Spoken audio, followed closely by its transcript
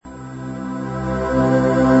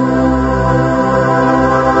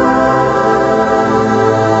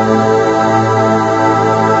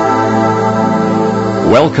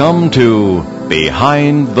Welcome to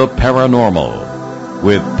Behind the Paranormal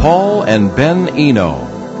with Paul and Ben Eno.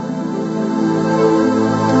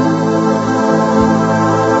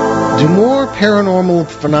 Do more paranormal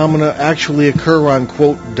phenomena actually occur on,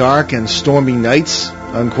 quote, dark and stormy nights,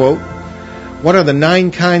 unquote? What are the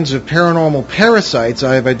 9 kinds of paranormal parasites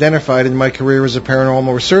I have identified in my career as a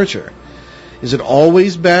paranormal researcher? Is it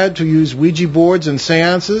always bad to use Ouija boards and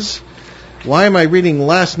seances? Why am I reading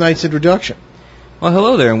last night's introduction? Well,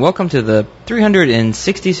 hello there, and welcome to the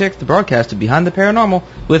 366th broadcast of Behind the Paranormal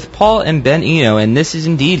with Paul and Ben Eno, and this is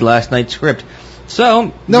indeed last night's script.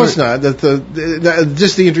 So no, it's not.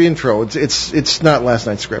 Just the intro. It's not last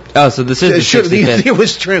night's script. Oh, so this is the 65th. It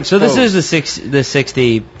was transposed. So this is the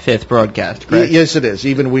 65th broadcast, correct? Yes, it is.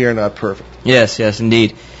 Even we are not perfect. Yes,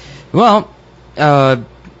 indeed. Well,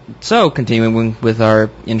 so continuing with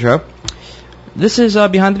our intro. This is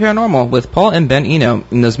Behind the Paranormal with Paul and Ben Eno,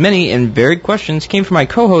 and those many and varied questions came from my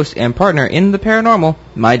co-host and partner in the paranormal,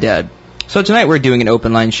 my dad. So tonight we're doing an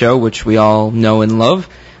open line show, which we all know and love,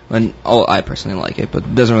 and I personally like it, but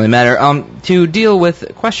it doesn't really matter, to deal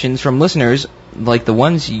with questions from listeners like the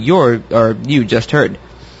ones you just heard.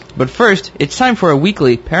 But first, it's time for a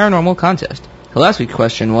weekly paranormal contest. The last week's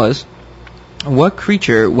question was, what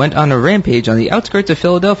creature went on a rampage on the outskirts of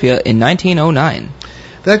Philadelphia in 1909?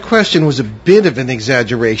 That question was a bit of an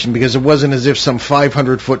exaggeration because it wasn't as if some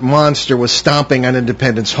 500-foot monster was stomping on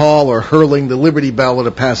Independence Hall or hurling the Liberty Bell at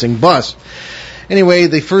a passing bus. Anyway,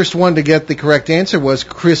 the first one to get the correct answer was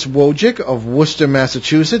Chris Wojcik of Worcester,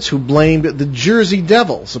 Massachusetts, who blamed the Jersey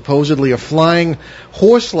Devil, supposedly a flying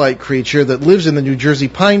horse-like creature that lives in the New Jersey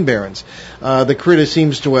Pine Barrens. The critter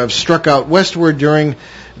seems to have struck out westward during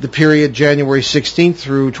the period January 16th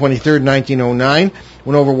through 23rd, 1909,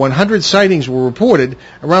 when over 100 sightings were reported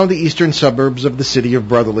around the eastern suburbs of the city of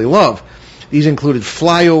brotherly love. These included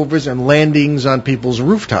flyovers and landings on people's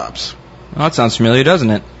rooftops. Well, that sounds familiar, doesn't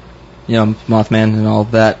it? You know, Mothman and all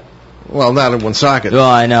that. Well, not in one socket. Well,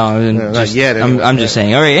 I know. Not yet. Anyway. I'm just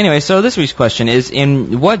saying. All right, anyway, so this week's question is,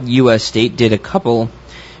 in what U.S. state did a couple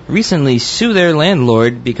recently sue their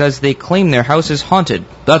landlord because they claim their house is haunted?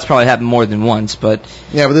 That's probably happened more than once, but...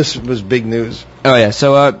 Yeah, but this was big news. Oh, yeah,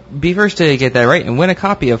 so be first to get that right and win a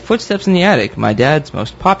copy of Footsteps in the Attic, my dad's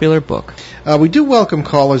most popular book. We do welcome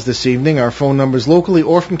callers this evening. Our phone numbers locally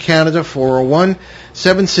or from Canada,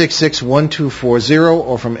 401-766-1240,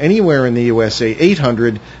 or from anywhere in the USA,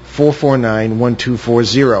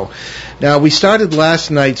 800-449-1240. Now, we started last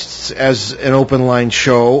night as an open line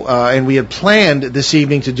show, and we had planned this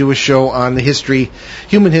evening to do a show on the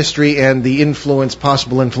human history, and the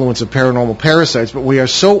possible influence of paranormal parasites, but we are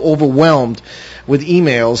so overwhelmed with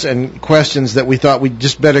emails and questions that we thought we'd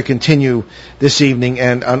just better continue this evening,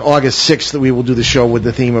 and on August 6th we will do the show with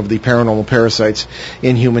the theme of the paranormal parasites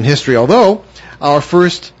in human history. Although, our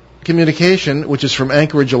first communication, which is from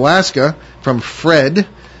Anchorage, Alaska, from Fred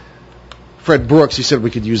Brooks, he said we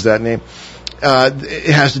could use that name,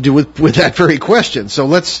 it has to do with that very question. So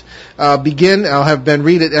let's begin. I'll have Ben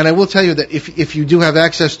read it, and I will tell you that if you do have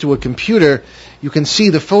access to a computer, you can see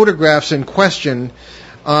the photographs in question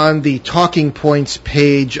on the Talking Points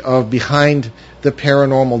page of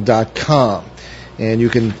BehindTheParanormal.com. And you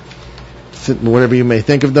can, whatever you may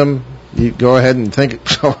think of them, you go ahead and think.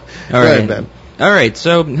 So, all right, ahead, Ben. All right,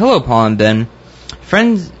 so hello, Paul and Ben.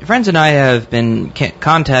 Friends and I have been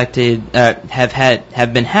contacted,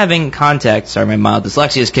 have been having contact. Sorry, my mild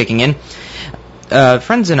dyslexia is kicking in.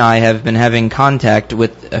 Friends and I have been having contact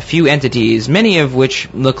with a few entities, many of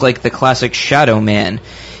which look like the classic Shadow Man.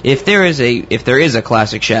 If there is a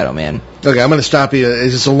classic Shadow Man. Okay, I'm going to stop you.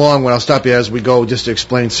 It's a long one. I'll stop you as we go just to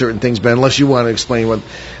explain certain things, Ben, unless you want to explain what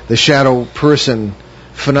the shadow person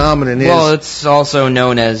phenomenon is. Well, it's also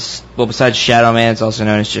known as, besides Shadow Man, it's also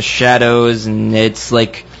known as just shadows, and it's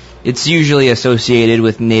usually associated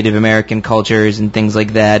with Native American cultures and things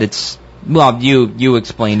like that. You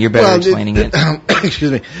explain. You're better explaining it.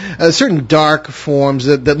 Excuse me. Certain dark forms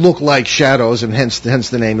that look like shadows, and hence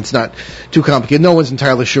the name. It's not too complicated. No one's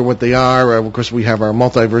entirely sure what they are. Of course, we have our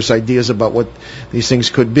multiverse ideas about what these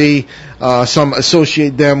things could be. Some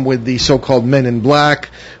associate them with the so-called Men in Black,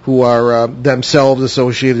 who are themselves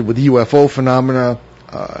associated with UFO phenomena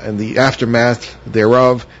and the aftermath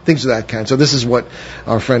thereof, things of that kind. So this is what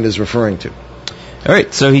our friend is referring to. All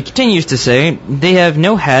right, so he continues to say, they have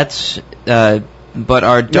no hats, but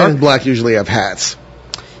are dark... Men in Black usually have hats.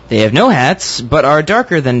 They have no hats, but are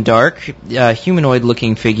darker than dark,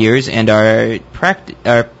 humanoid-looking figures, and are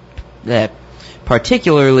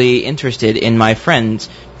particularly interested in my friend's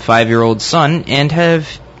 5-year-old son, and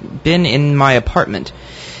have been in my apartment.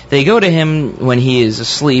 They go to him when he is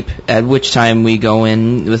asleep, at which time we go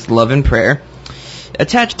in with love and prayer.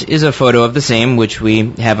 Attached is a photo of the same, which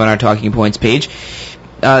we have on our Talking Points page.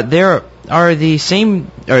 They are the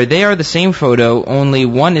same photo, only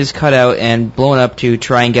one is cut out and blown up to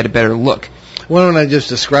try and get a better look. Why don't I just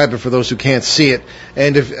describe it for those who can't see it?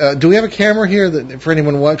 And if do we have a camera here for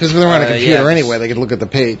anyone who wants? Because they're on a computer anyway, they can look at the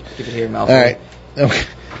page. You can hear Malfoy. All right. Okay.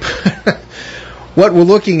 What we're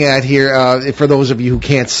looking at here, for those of you who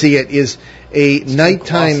can't see it, is a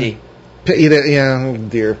nighttime. Oh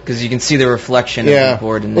dear. Because you can see the reflection of the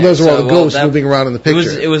board in there. Well, those are all the ghosts moving around in the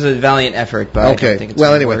picture. It was a valiant effort, but I don't think it's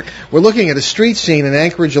going to work. We're looking at a street scene in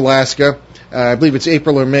Anchorage, Alaska. I believe it's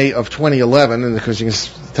April or May of 2011, and because you can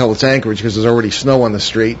tell it's Anchorage because there's already snow on the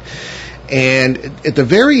street. And at the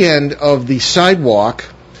very end of the sidewalk,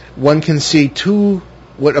 one can see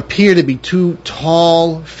what appear to be two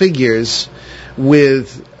tall figures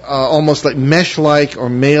with almost like mesh-like or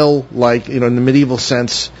mail-like, in the medieval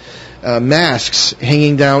sense, masks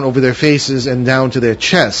hanging down over their faces and down to their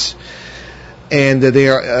chests. And they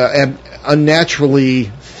are unnaturally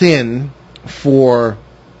thin for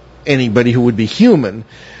anybody who would be human.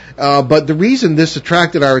 But the reason this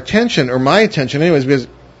attracted our attention, or my attention anyways, because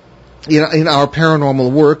in our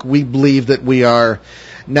paranormal work, we believe that we are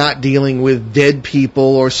not dealing with dead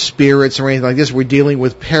people or spirits or anything like this. We're dealing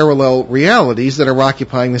with parallel realities that are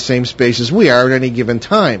occupying the same space as we are at any given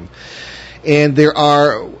time. And there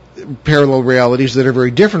are parallel realities that are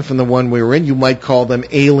very different from the one we were in. You might call them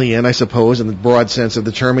alien, I suppose, in the broad sense of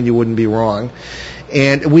the term, and you wouldn't be wrong.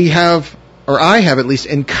 And I have at least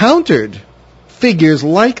encountered figures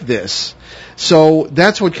like this. So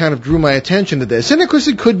that's what kind of drew my attention to this. And of course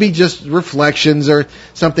it could be just reflections or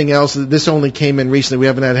something else. This only came in recently. We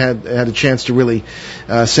haven't had a chance to really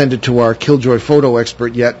send it to our Killjoy photo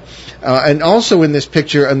expert yet. And also in this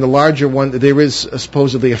picture, and the larger one, there is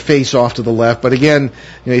supposedly a face off to the left. But again,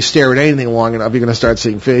 you stare at anything long enough, you're going to start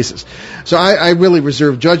seeing faces. So I really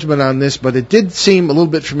reserve judgment on this, but it did seem a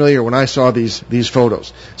little bit familiar when I saw these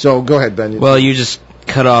photos. So go ahead, Ben. Well, you just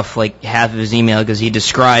cut off like half of his email because he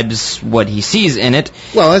describes what he sees in it.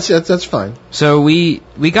 Well, that's fine. So we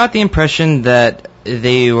got the impression that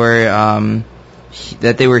they were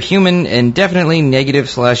human and definitely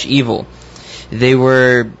negative/evil. They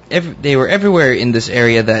were everywhere in this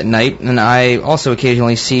area that night, and I also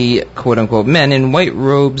occasionally see quote unquote men in white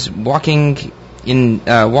robes walking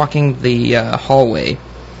the hallway.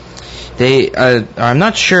 I'm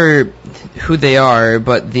not sure who they are,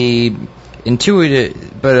 but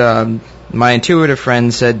my intuitive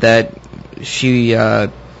friend said that she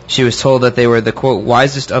was told that they were the quote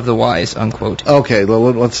wisest of the wise, unquote. Okay, well,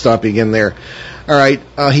 let's stop again there. All right,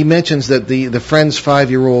 he mentions that the friend's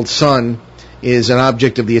 5-year-old son is an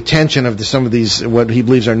object of the attention of some of these what he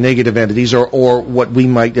believes are negative entities, or what we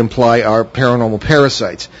might imply are paranormal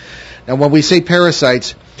parasites. Now, when we say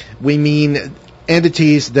parasites, we mean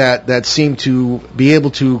entities that seem to be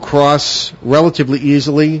able to cross relatively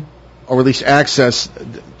easily, or at least access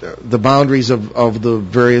the boundaries of the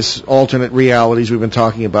various alternate realities we've been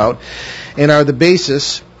talking about, and are the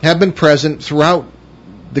basis, have been present throughout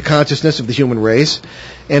the consciousness of the human race,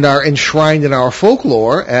 and are enshrined in our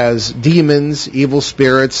folklore as demons, evil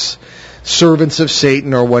spirits, servants of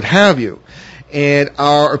Satan, or what have you. And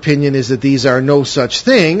our opinion is that these are no such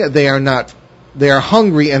thing. They are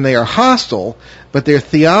hungry and they are hostile, but their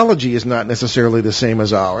theology is not necessarily the same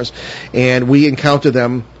as ours, and we encounter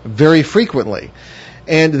them very frequently.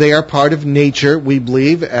 And they are part of nature, we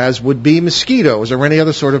believe, as would be mosquitoes or any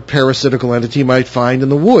other sort of parasitical entity you might find in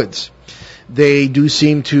the woods. They do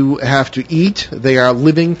seem to have to eat. They are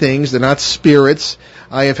living things. They're not spirits.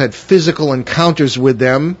 I have had physical encounters with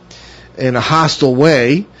them in a hostile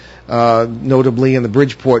way, notably in the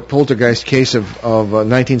Bridgeport poltergeist case of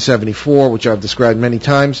 1974, which I've described many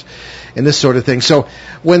times, and this sort of thing. So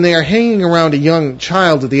when they are hanging around a young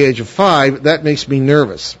child at the age of 5, that makes me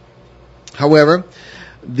nervous. However,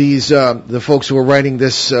 the folks who are writing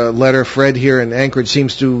this letter, Fred here in Anchorage,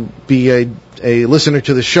 seems to be a listener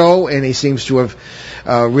to the show, and he seems to have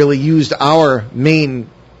really used our main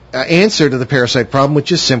answer to the parasite problem,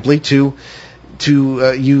 which is simply to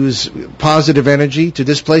use positive energy to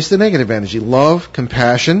displace the negative energy. Love,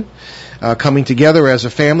 compassion, coming together as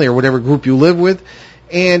a family or whatever group you live with,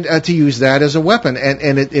 and to use that as a weapon.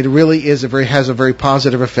 And it really has a very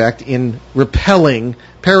positive effect in repelling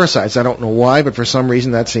parasites. I don't know why, but for some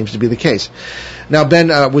reason that seems to be the case. Now, Ben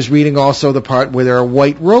was reading also the part where there are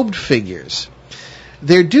white-robed figures.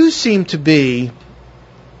 There do seem to be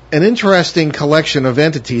an interesting collection of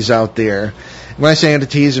entities out there. When I say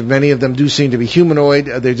entities, many of them do seem to be humanoid.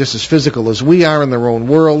 They're just as physical as we are in their own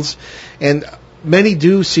worlds. And many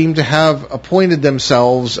do seem to have appointed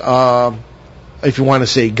themselves if you want to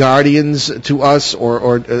say, guardians to us,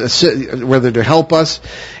 or whether to help us,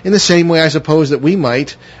 in the same way I suppose that we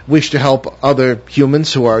might wish to help other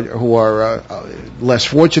humans who are less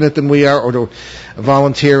fortunate than we are, or to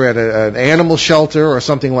volunteer at an animal shelter or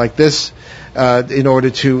something like this, in order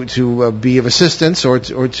to be of assistance, or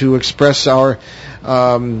to express our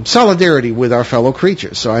solidarity with our fellow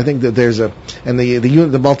creatures. So I think that the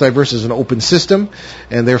multiverse is an open system,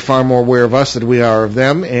 and they're far more aware of us than we are of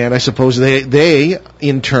them. And I suppose they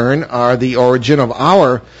in turn are the origin of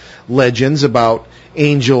our legends about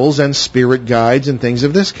angels and spirit guides and things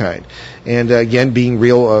of this kind. And again, being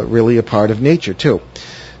really a part of nature too.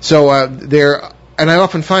 So and I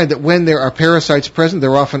often find that when there are parasites present,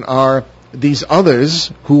 there often are these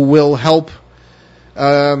others who will help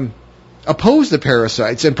oppose the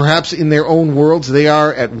parasites, and perhaps in their own worlds they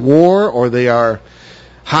are at war, or they are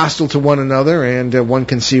hostile to one another, and one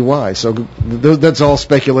can see why. So that's all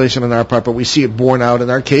speculation on our part, but we see it borne out in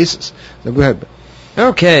our cases. So go ahead.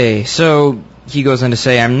 Okay, so he goes on to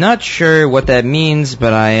say, I'm not sure what that means,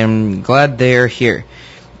 but I am glad they are here.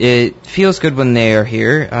 It feels good when they are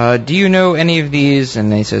here. Do you know any of these?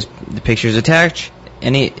 And then he says, the picture's attached. Do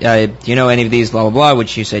you know any of these, blah, blah, blah,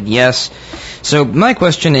 which you said yes. So my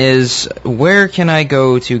question is, where can I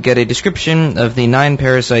go to get a description of the 9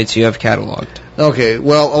 parasites you have cataloged? Okay,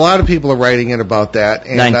 well, a lot of people are writing in about that.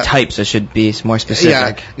 And 9 types, I should be more specific.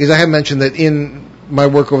 Yeah, because I have mentioned that in my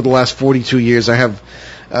work over the last 42 years, I have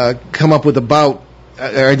come up with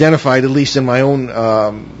identified, at least in my own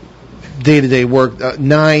day-to-day work,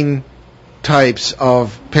 9 types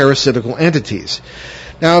of parasitical entities.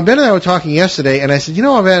 Now, Ben and I were talking yesterday, and I said,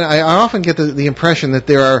 Ben, I often get the impression that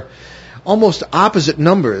there are almost opposite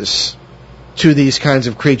numbers to these kinds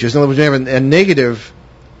of creatures. In other words, you have a negative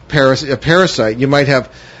parasite. You might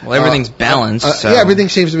have... Well, everything's balanced. Yeah, everything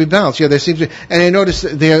seems to be balanced. Yeah, there seems to be... And I noticed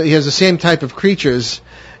that he has the same type of creatures,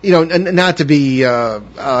 not to be,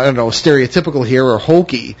 stereotypical here or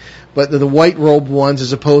hokey, but the white-robed ones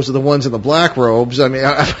as opposed to the ones in the black robes, I mean,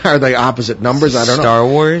 are they opposite numbers? I don't know. Star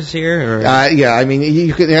Wars here? Or? Yeah, I mean,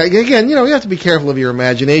 you could, again, you have to be careful of your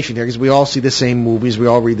imagination here, because we all see the same movies, we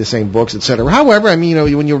all read the same books, etc. However, I mean,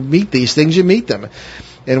 when you meet these things, you meet them.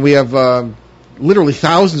 And we have literally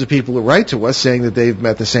thousands of people who write to us saying that they've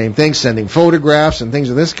met the same thing, sending photographs and things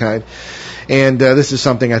of this kind. And this is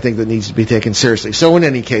something I think that needs to be taken seriously. So in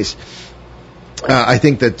any case, I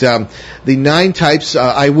think that the 9 types,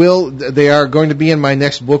 they are going to be in my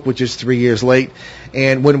next book, which is 3 years late.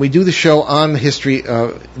 And when we do the show on the history,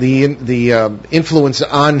 the influence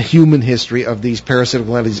on human history of these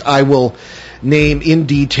parasitical entities, I will name in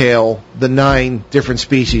detail the 9 different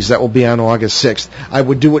species. That will be on August 6th. I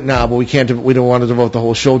would do it now, but we don't want to devote the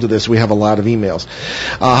whole show to this. We have a lot of emails.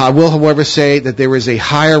 I will, however, say that there is a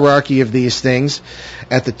hierarchy of these things.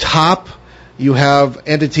 At the top, you have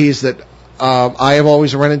entities that I have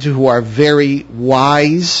always run into who are very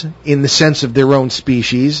wise in the sense of their own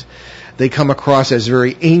species. They come across as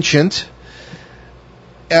very ancient,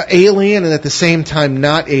 alien, and at the same time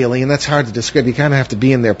not alien. That's hard to describe. You kind of have to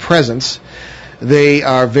be in their presence. They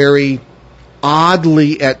are very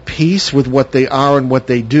oddly at peace with what they are and what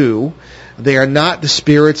they do. They are not the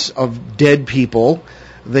spirits of dead people.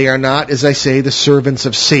 They are not, as I say, the servants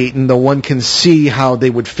of Satan, though one can see how they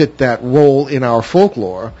would fit that role in our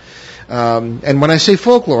folklore. And when I say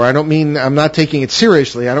folklore, I don't mean I'm not taking it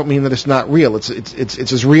seriously. I don't mean that it's not real. It's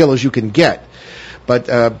as real as you can get. But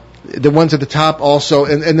the ones at the top also,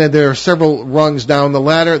 and then there are several rungs down the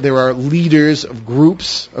ladder. There are leaders of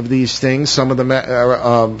groups of these things. Some of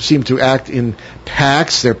them seem to act in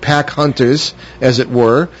packs. They're pack hunters, as it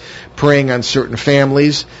were, preying on certain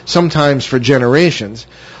families, sometimes for generations.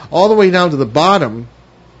 All the way down to the bottom,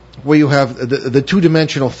 where you have the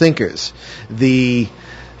two-dimensional thinkers, the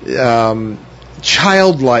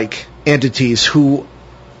childlike entities who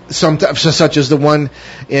sometimes, such as the one,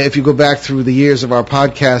 if you go back through the years of our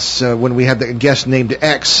podcasts, when we had the guest named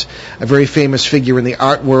X, a very famous figure in the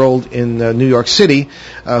art world in New York City,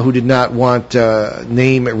 who did not want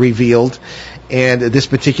name revealed. And this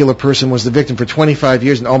particular person was the victim for 25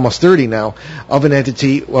 years and almost 30 now of an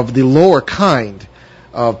entity of the lower kind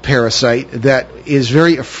of parasite that is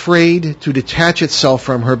very afraid to detach itself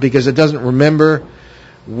from her because it doesn't remember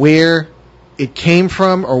where it came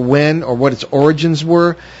from or when or what its origins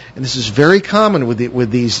were. And this is very common with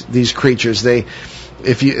these creatures. They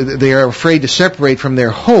are afraid to separate from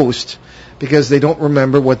their host because they don't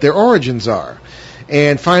remember what their origins are.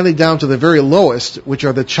 And finally, down to the very lowest, which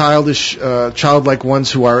are the childlike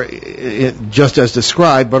ones who are just as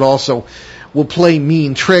described, but also will play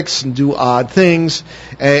mean tricks and do odd things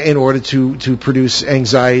in order to produce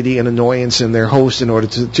anxiety and annoyance in their host in order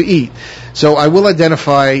to eat. So I will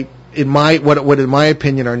identify what in my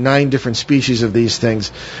opinion are 9 different species of these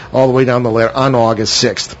things all the way down the ladder on August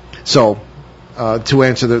 6th. So to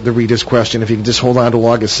answer the reader's question, if you can just hold on to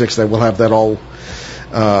August 6th, I will have that all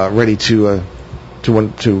ready to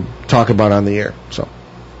talk about on the air. So.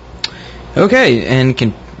 Okay,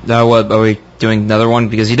 and what, are we doing another one?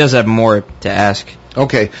 Because he does have more to ask.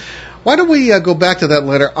 Okay. Why don't we go back to that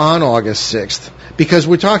letter on August 6th? Because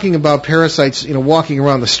we're talking about parasites, walking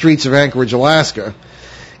around the streets of Anchorage, Alaska.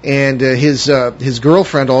 And his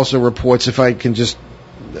girlfriend also reports, if I can just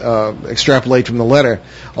extrapolate from the letter,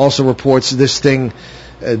 also reports these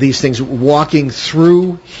things walking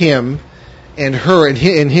through him and her, and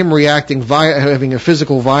him reacting, having a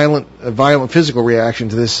violent physical reaction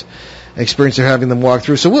to this experience of having them walk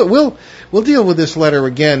through. So we'll deal with this letter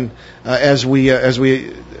again as we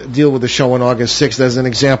deal with the show on August 6th as an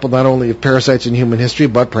example not only of parasites in human history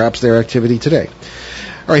but perhaps their activity today.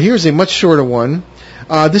 All right, here's a much shorter one.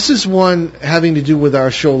 This is one having to do with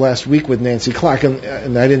our show last week with Nancy Clark,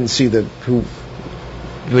 and I didn't see who.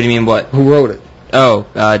 What do you mean? What? Who wrote it? Oh,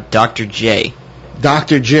 Dr. J.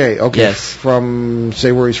 Dr. J. Okay. Yes. From,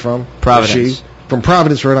 say where he's from. Providence. From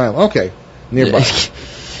Providence, Rhode Island. Okay. Nearby.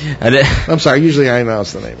 I'm sorry. Usually I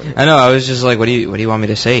announce the name. I know. I was just like, what do you want me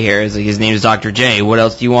to say here? It's like his name is Dr. J. What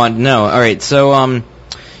else do you want to know? All right. So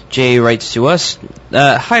Jay writes to us.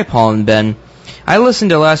 Hi, Paul and Ben. I listened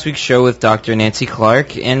to last week's show with Dr. Nancy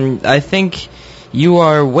Clark, and I think you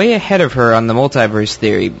are way ahead of her on the multiverse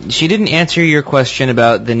theory. She didn't answer your question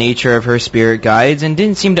about the nature of her spirit guides and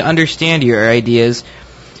didn't seem to understand your ideas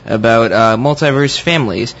about multiverse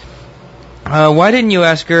families. Why didn't you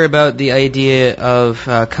ask her about the idea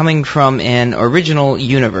of coming from an original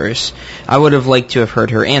universe? I would have liked to have heard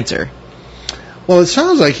her answer. Well, it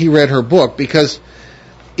sounds like he read her book, because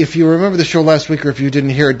if you remember the show last week, or if you didn't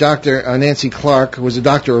hear it, Dr. Nancy Clark, who was a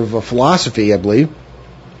doctor of philosophy, I believe,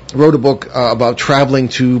 wrote a book about traveling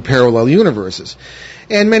to parallel universes.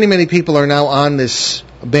 And many, many people are now on this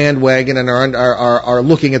bandwagon and are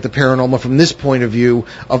looking at the paranormal from this point of view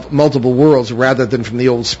of multiple worlds, rather than from the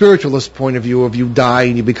old spiritualist point of view of you die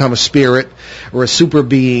and you become a spirit or a super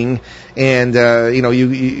being, and you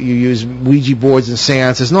use Ouija boards and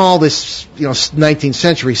seances and all this 19th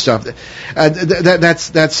century stuff.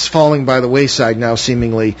 That's falling by the wayside now,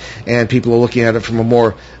 seemingly, and people are looking at it from a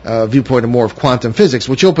more viewpoint of more of quantum physics,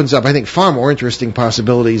 which opens up, I think, far more interesting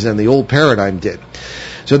possibilities than the old paradigm did.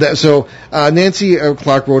 So Nancy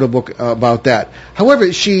Clark wrote a book about that.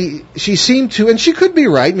 However, she seemed to, and she could be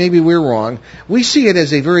right, maybe we're wrong, we see it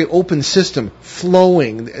as a very open system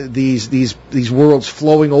flowing, these worlds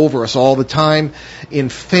flowing over us all the time in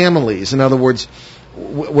families. In other words,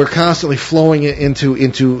 we're constantly flowing into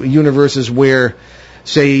universes where,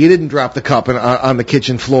 say, you didn't drop the cup on the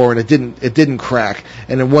kitchen floor and it didn't crack,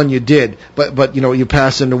 and in one you did, but you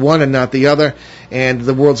pass into one and not the other, and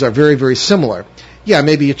the worlds are very, very similar. Yeah,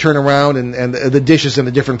 maybe you turn around and the dish is in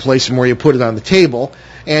a different place from where you put it on the table,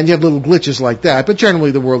 and you have little glitches like that, but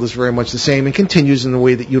generally the world is very much the same and continues in a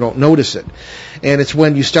way that you don't notice it. And it's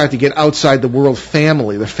when you start to get outside the world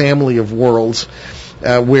family, the family of worlds,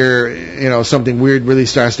 where something weird really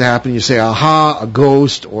starts to happen. You say, aha, a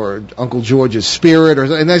ghost, or Uncle George's spirit,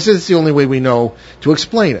 and that's the only way we know to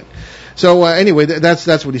explain it. So anyway, that's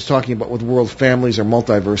what he's talking about with world families or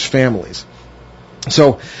multiverse families.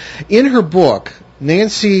 So in her book,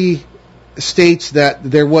 Nancy states that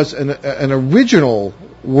there was an original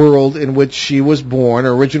world in which she was born,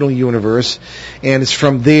 an original universe, and it's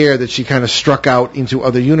from there that she kind of struck out into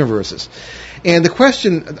other universes. And the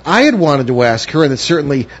question I had wanted to ask her, and that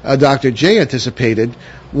certainly Dr. J anticipated,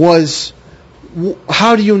 was,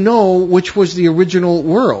 how do you know which was the original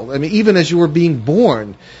world? I mean, even as you were being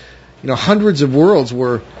born, hundreds of worlds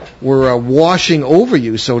were washing over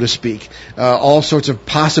you, so to speak. All sorts of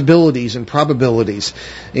possibilities and probabilities.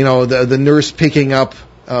 The nurse picking up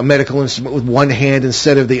a medical instrument with one hand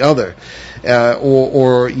instead of the other,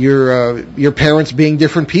 or your parents being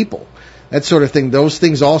different people. That sort of thing. Those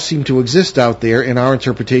things all seem to exist out there in our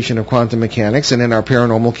interpretation of quantum mechanics, and in our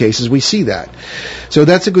paranormal cases we see that. So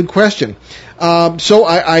that's a good question. So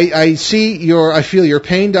I feel your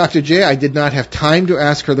pain, Dr. J. I did not have time to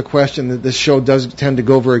ask her the question. This show does tend to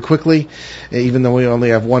go very quickly, even though we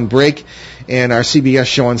only have one break. And our CBS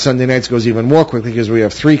show on Sunday nights goes even more quickly because we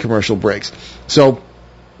have 3 commercial breaks. So,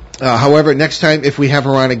 however, next time if we have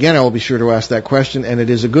her on again, I will be sure to ask that question, and it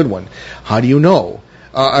is a good one. How do you know?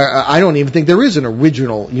 I don't even think there is an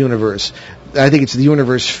original universe. I think it's the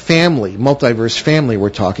universe family, multiverse family we're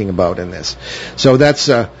talking about in this. So that's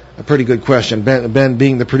a pretty good question. Ben,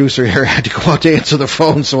 being the producer here, had to go out to answer the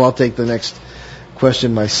phone, so I'll take the next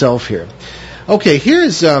question myself here. Okay,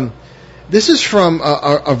 here's this is from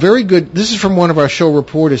a very good. This is from one of our show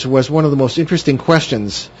reporters who has one of the most interesting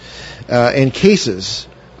questions and cases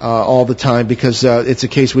all the time, because it's a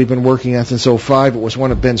case we've been working on since 2005. It was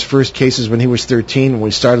one of Ben's first cases when he was 13 when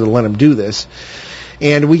we started to let him do this.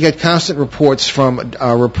 And we get constant reports from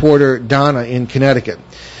reporter Donna in Connecticut.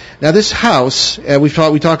 Now, this house, we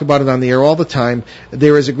talk about it on the air all the time.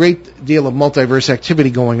 There is a great deal of multiverse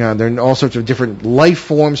activity going on. There are all sorts of different life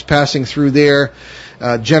forms passing through there.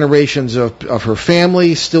 Generations of her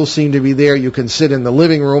family still seem to be there. You can sit in the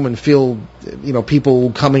living room and feel,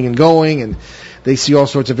 people coming and going, and they see all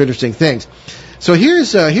sorts of interesting things. So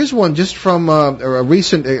here's one just from a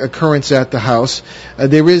recent occurrence at the house.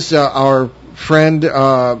 There is our friend,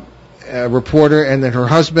 reporter, and then her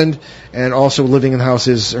husband, and also living in the house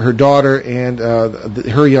is her daughter and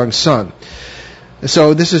her young son.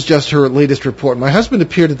 So this is just her latest report. My husband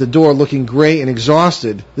appeared at the door looking gray and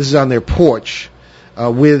exhausted. This is on their porch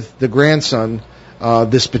with the grandson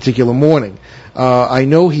this particular morning. I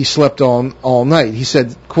know he slept all night. He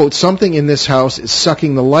said, quote, "Something in this house is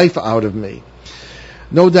sucking the life out of me."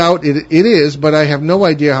 No doubt it is, but I have no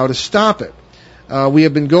idea how to stop it. We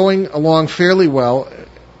have been going along fairly well,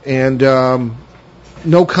 and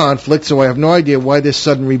no conflict, so I have no idea why this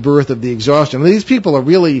sudden rebirth of the exhaustion. These people are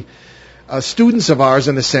really students of ours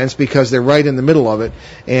in a sense, because they're right in the middle of it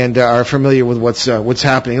and are familiar with what's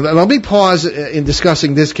happening. Let me pause in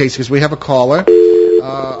discussing this case because we have a caller,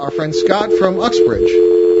 our friend Scott from Uxbridge.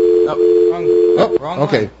 Wrong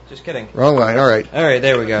okay. line. Just kidding. Wrong line. All right,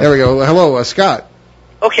 there we go. Hello, Scott.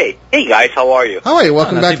 Okay. Hey, guys. How are you? How are you?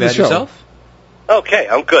 Welcome back to the show. Yourself? Okay,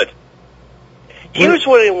 I'm good. Here's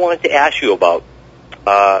what I wanted to ask you about.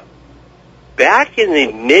 Back in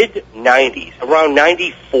the mid-'90s, around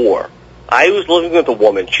 94, I was living with a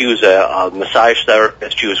woman. She was a massage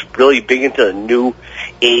therapist. She was really big into the new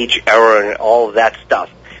age era and all of that stuff.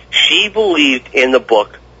 She believed in the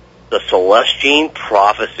book, The Celestine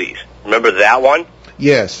Prophecies. Remember that one?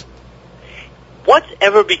 Yes. What's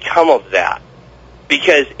ever become of that?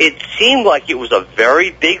 Because it seemed like it was a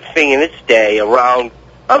very big thing in its day around,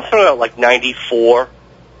 I'm talking about like 94,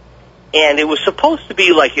 and it was supposed to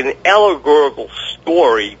be like an allegorical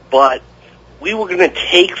story, but we were going to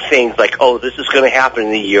take things like, oh, this is going to happen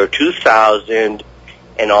in the year 2000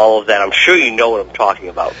 and all of that. I'm sure you know what I'm talking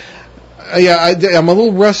about. I'm a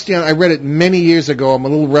little rusty on. I read it many years ago. I'm a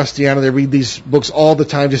little rusty on it. I read these books all the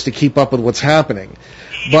time just to keep up with what's happening.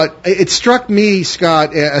 But it struck me,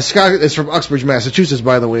 Scott. Scott is from Uxbridge, Massachusetts,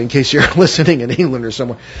 by the way, in case you're listening in England or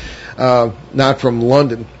somewhere, not from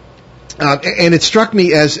London. And it struck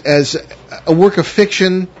me as a work of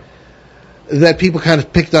fiction that people kind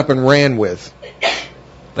of picked up and ran with,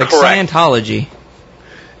 like Correct. Scientology.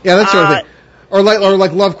 Yeah, that sort of thing, or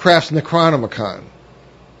like Lovecraft's Necronomicon.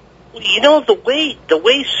 You know, the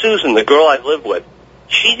way Susan, the girl I lived with,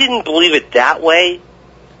 she didn't believe it that way.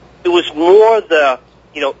 It was more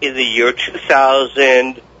in the year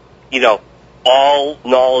 2000, all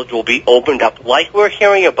knowledge will be opened up, like we're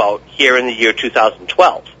hearing about here in the year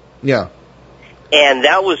 2012. Yeah. And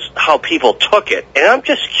that was how people took it. And I'm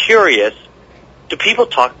just curious, do people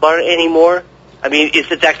talk about it anymore? I mean,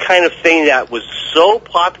 is it that kind of thing that was so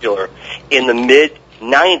popular in the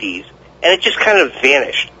mid-'90s, and it just kind of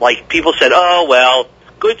vanished? Like, people said, oh, well,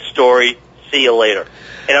 good story, see you later.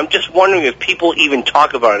 And I'm just wondering if people even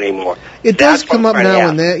talk about it anymore. It does come up now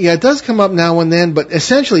and then. Yeah, it does come up now and then, but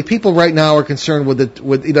essentially people right now are concerned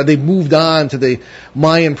with they've moved on to the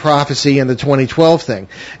Mayan prophecy and the 2012 thing.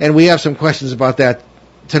 And we have some questions about that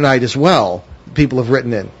tonight as well. People have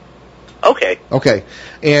written in. Okay.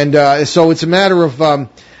 And so it's a matter of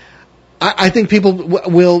I think people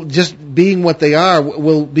will, just being what they are,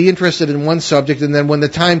 will be interested in one subject, and then when the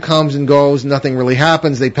time comes and goes, nothing really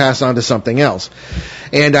happens, they pass on to something else.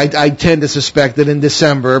 And I tend to suspect that in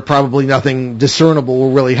December, probably nothing discernible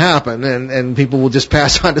will really happen, and people will just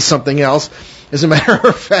pass on to something else. As a matter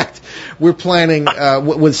of fact, we're planning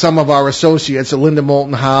with some of our associates, Linda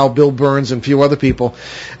Moulton Howe, Bill Burns, and a few other people,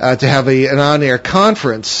 to have an on-air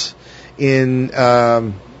conference in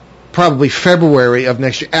probably February of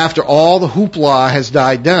next year, after all the hoopla has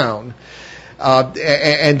died down,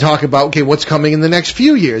 and talk about, okay, what's coming in the next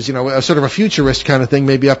few years, sort of a futurist kind of thing,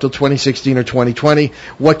 maybe up till 2016 or 2020.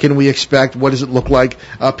 What can we expect? What does it look like?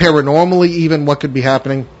 Paranormally even, what could be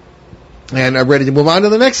happening? And I'm ready to move on to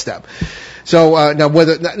the next step. So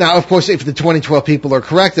now, of course, if the 2012 people are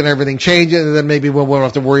correct and everything changes, then maybe we won't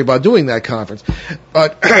have to worry about doing that conference.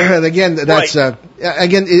 But again, that's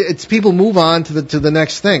again, it's people move on to the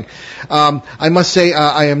next thing. I must say,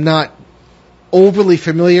 I am not overly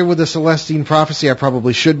familiar with the Celestine prophecy. I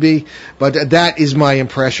probably should be, but that is my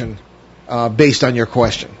impression based on your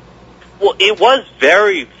question. Well, it was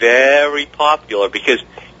very, very popular because,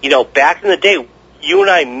 back in the day, you and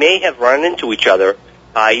I may have run into each other.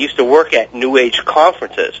 I used to work at New Age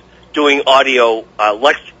conferences doing audio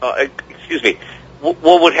excuse me.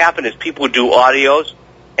 What would happen is people would do audios,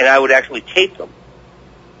 and I would actually tape them,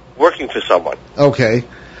 working for someone. Okay.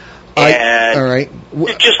 And all right.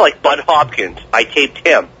 Just like Bud Hopkins, I taped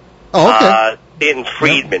him. Oh, okay. Stanton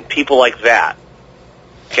Friedman, people like that.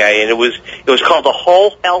 Okay, and it was called the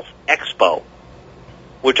Whole Health Expo.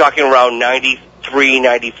 We're talking around 93,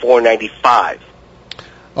 94, 95.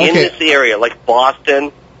 Okay. In this area, like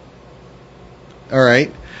Boston. All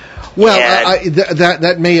right. Well,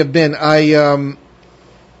 that may have been. I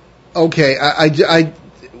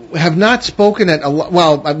have not spoken at a lot.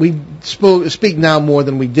 Well, we speak now more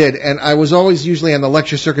than we did, and I was always usually on the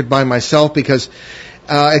lecture circuit by myself because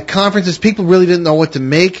at conferences people really didn't know what to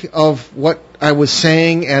make of what I was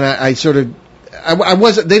saying, and I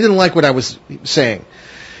wasn't. They didn't like what I was saying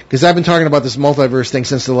because I've been talking about this multiverse thing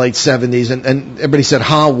since the late 70s, and everybody said,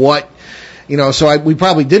 "Huh, what?" So we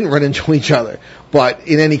probably didn't run into each other. But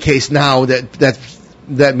in any case, now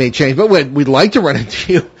that may change. But we'd like to run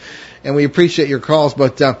into you, and we appreciate your calls.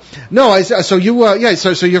 But so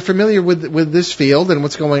you're familiar with this field and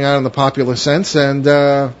what's going on in the popular sense, and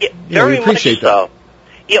very we appreciate much so.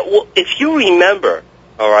 Yeah, well, if you remember,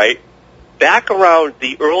 all right, back around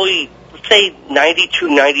the early, let's say 92,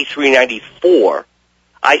 93, 94,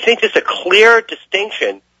 I think there's a clear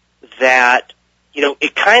distinction that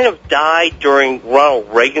it kind of died during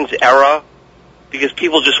Ronald Reagan's era because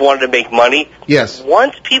people just wanted to make money. Yes.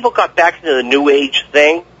 Once people got back into the New Age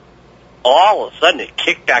thing, all of a sudden it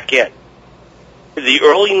kicked back in. The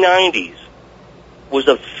early 90s was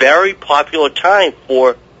a very popular time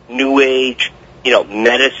for New Age,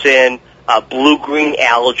 medicine, blue-green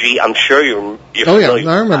algae. I'm sure you're familiar with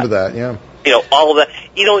I remember that, yeah. All of that.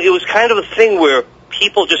 It was kind of a thing where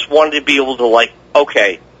people just wanted to be able to,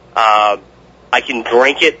 okay, I can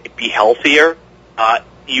drink it, be healthier,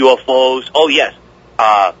 UFOs, oh yes,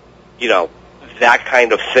 that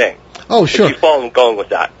kind of thing. Oh, sure. If you follow going with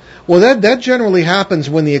that. Well, that generally happens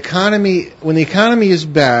when the economy is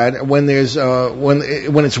bad, when there's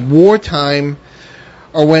when it's wartime,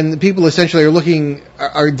 or when people essentially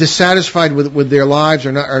are dissatisfied with their lives,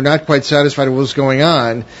 or not quite satisfied with what's going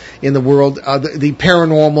on in the world. The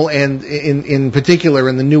paranormal and in particular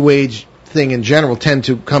in the New Age thing in general tend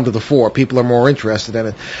to come to the fore. People are more interested in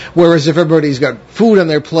it. Whereas if everybody's got food on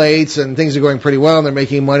their plates and things are going pretty well and they're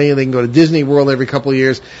making money and they can go to Disney World every couple of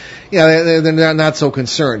years, they're not so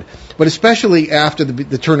concerned. But especially after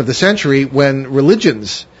the turn of the century, when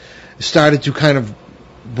religions started to kind of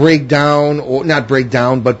break down, or not break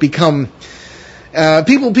down, but become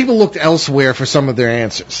people looked elsewhere for some of their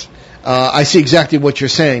answers. I see exactly what you're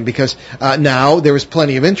saying because now there is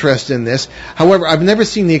plenty of interest in this. However, I've never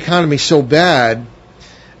seen the economy so bad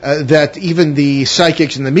that even the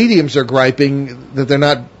psychics and the mediums are griping that they're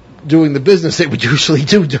not doing the business they would usually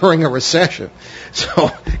do during a recession. So,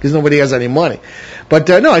 because nobody has any money. But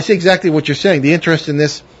no, I see exactly what you're saying. The interest in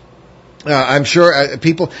this, I'm sure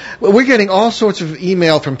we're getting all sorts of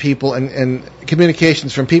email from people and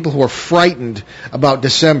communications from people who are frightened about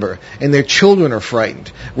December, and their children are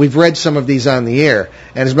frightened. We've read some of these on the air,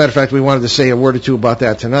 and as a matter of fact, we wanted to say a word or two about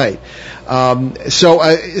that tonight. So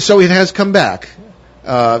it has come back,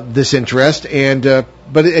 this interest,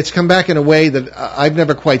 but it's come back in a way that I've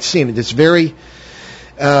never quite seen it. It's very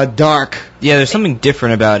dark. Yeah, there's something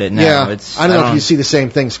different about it now. Yeah, I don't know if you see the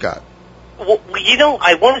same thing, Scott. Well,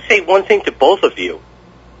 I want to say one thing to both of you.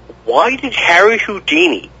 Why did Harry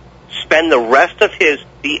Houdini spend the rest of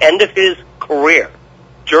the end of his career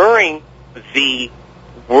during the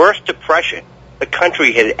worst depression the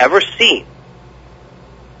country had ever seen,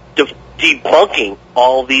 debunking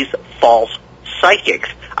all these false psychics?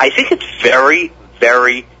 I think it's very,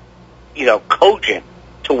 very, cogent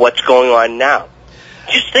to what's going on now.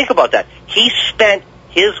 Just think about that. He spent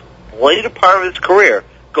his later part of his career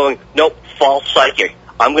going, nope, false psychic.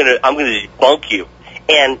 I'm gonna debunk you.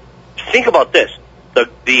 And think about this: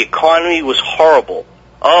 the economy was horrible.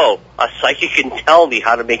 Oh, a psychic can tell me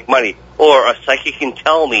how to make money, or a psychic can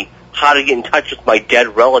tell me how to get in touch with my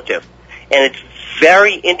dead relative. And it's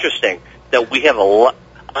very interesting that we have a lot.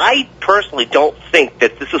 I personally don't think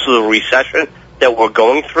that this is a recession that we're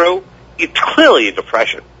going through. It's clearly a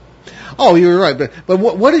depression. Oh, you're right. But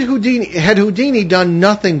what did Houdini? Had Houdini done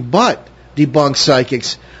nothing but debunk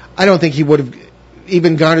psychics, I don't think he would have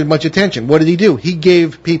even garnered much attention. What did he do? He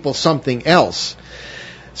gave people something else.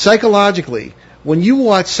 Psychologically, when you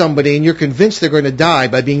watch somebody and you're convinced they're going to die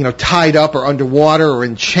by being, tied up or underwater or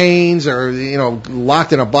in chains or,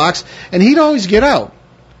 locked in a box, and he'd always get out.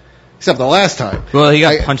 Except the last time. Well, he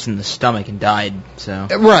got punched in the stomach and died, so.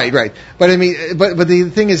 Right. But I mean, but the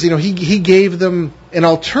thing is, he gave them an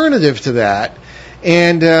alternative to that.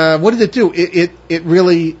 And, what did it do? It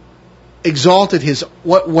really exalted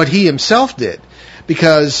what he himself did.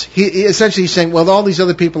 Because he essentially he's saying, well, all these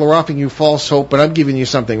other people are offering you false hope, but I'm giving you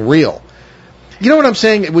something real. You know what I'm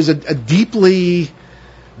saying? It was a deeply,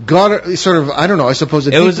 sort of, I don't know, I suppose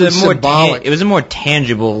a deeply symbolic. It was a more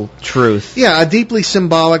tangible truth. Yeah, a deeply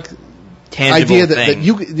symbolic tangible idea thing.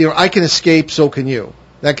 that you I can escape, so can you.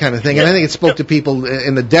 That kind of thing. Yeah. And I think it spoke to people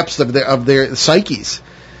in the depths of their psyches.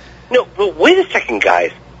 No, but wait a second,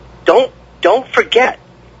 guys. Don't forget.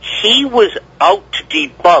 He was out to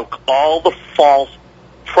debunk all the false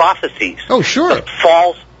prophecies. Oh, sure. The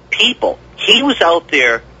false people. He was out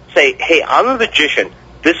there saying, hey, I'm a magician.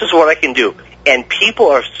 This is what I can do. And people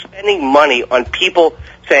are spending money on people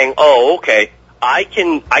saying, oh, okay, I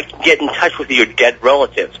can get in touch with your dead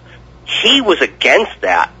relatives. He was against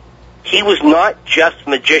that. He was not just a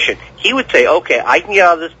magician. He would say, okay, I can get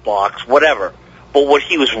out of this box, whatever. But what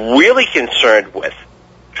he was really concerned with,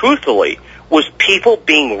 truthfully, was people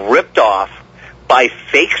being ripped off by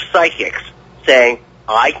fake psychics saying,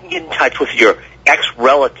 I can get in touch with your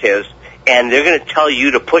ex-relatives, and they're going to tell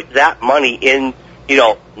you to put that money in,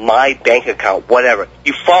 my bank account, whatever.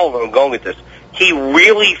 You follow where I'm going with this. He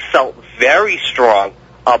really felt very strong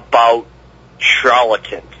about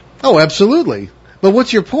charlatans. Oh, absolutely. But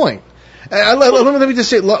what's your point? Let me just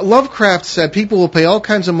say, Lovecraft said people will pay all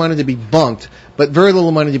kinds of money to be bunked, but very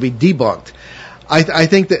little money to be debunked. I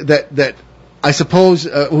think that I suppose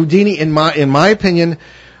Houdini, in my opinion,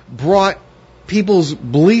 brought people's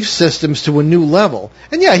belief systems to a new level.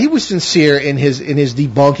 And yeah, he was sincere in his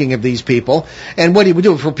debunking of these people. And what he would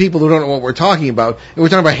do, for people who don't know what we're talking about, we're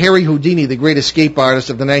talking about Harry Houdini, the great escape artist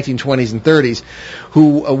of the 1920s and 30s,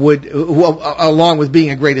 who along with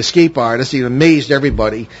being a great escape artist, he amazed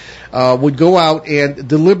everybody, would go out and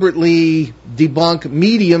deliberately debunk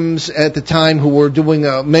mediums at the time who were doing,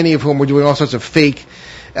 many of whom were doing all sorts of fake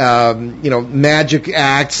magic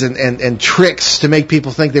acts and tricks to make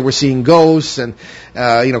people think they were seeing ghosts, and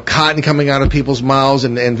cotton coming out of people's mouths,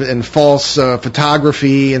 and false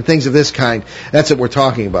photography and things of this kind. That's what we're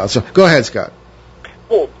talking about. So go ahead, Scott.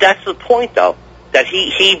 Well, that's the point, though, that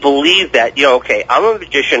he believed that, okay, I'm a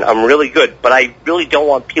magician, I'm really good, but I really don't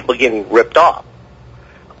want people getting ripped off.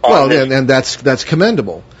 Well, and that's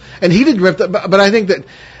commendable. And he did rip, but I think that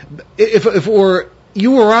if were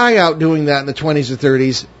you or I out doing that in the 20s or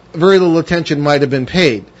 30s, very little attention might have been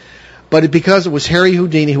paid. But because it was Harry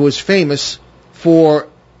Houdini, who was famous for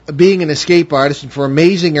being an escape artist and for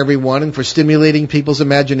amazing everyone and for stimulating people's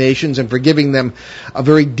imaginations and for giving them a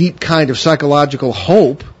very deep kind of psychological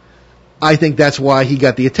hope, I think that's why he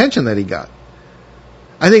got the attention that he got.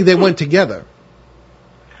 I think they went together.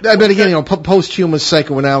 But again, posthumous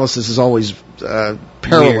psychoanalysis is always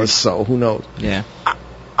perilous, weird. So who knows? Yeah.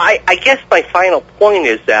 I guess my final point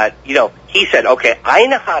is that, he said, okay, I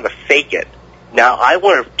know how to fake it. Now I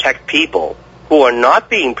want to protect people who are not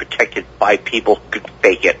being protected by people who could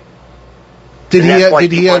fake it. Did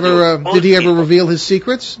he ever reveal his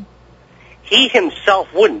secrets? He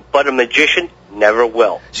himself wouldn't, but a magician never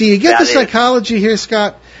will. See, you get the psychology here,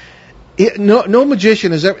 Scott. No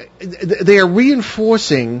magician is ever. They are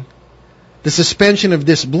reinforcing the suspension of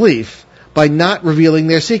disbelief by not revealing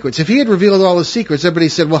their secrets. If he had revealed all his secrets, everybody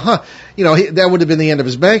said, well, that would have been the end of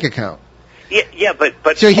his bank account. Yeah,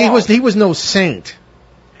 but so Paul, he was no saint.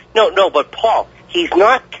 No, but Paul, he's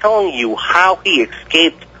not telling you how he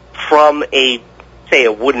escaped from a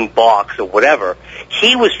wooden box or whatever.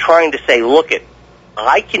 He was trying to say, look,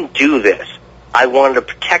 I can do this. I wanted to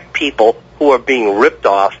protect people who are being ripped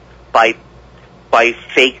off by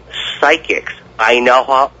fake psychics. I know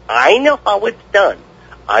how it's done.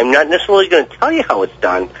 I'm not necessarily going to tell you how it's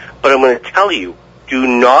done, but I'm going to tell you, do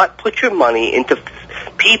not put your money into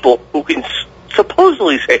people who can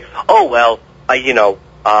supposedly say, oh, well,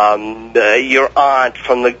 your aunt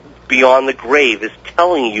from beyond the grave is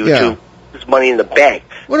telling you to put this money in the bank.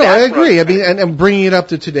 Well, no, I agree. I mean, and bringing it up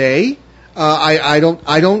to today, Ben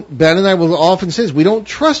and I will often say this, we don't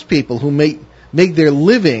trust people who make their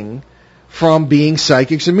living from being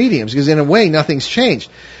psychics or mediums, because in a way, nothing's changed.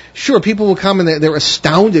 sure, people will come and they're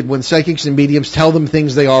astounded when psychics and mediums tell them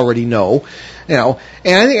things they already know. You know,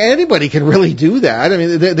 and I think anybody can really do that. I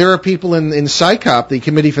mean, there are people in PSYCOP, the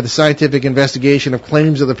Committee for the Scientific Investigation of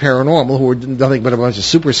Claims of the Paranormal, who are nothing but a bunch of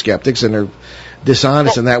super skeptics, and they're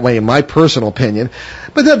dishonest in that way, in my personal opinion.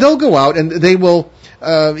 But they'll go out and they will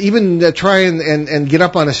even try and get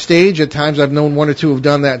up on a stage. At times, I've known one or two who've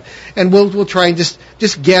done that, and we'll try and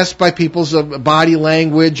just guess by people's body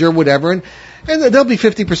language or whatever, and they'll be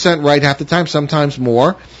 50% right half the time, sometimes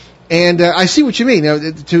more. And I see what you mean. You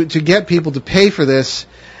know, to get people to pay for this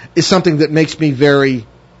is something that makes me very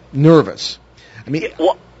nervous. I mean,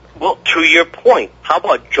 well, to your point, how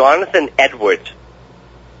about Jonathan Edwards?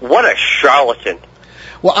 What a charlatan!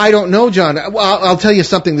 Well, I don't know, John. Well, I'll tell you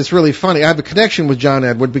something that's really funny. I have a connection with John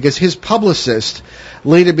Edward because his publicist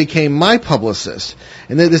later became my publicist,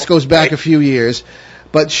 and this goes back a few years.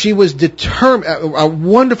 But she was determined, a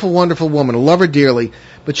wonderful, wonderful woman. I love her dearly.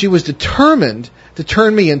 But she was determined to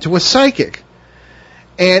turn me into a psychic.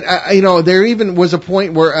 And, there even was a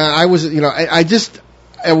point where I was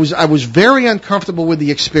very uncomfortable with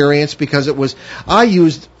the experience because I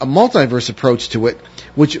used a multiverse approach to it,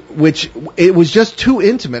 which it was just too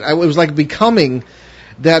intimate. It was like becoming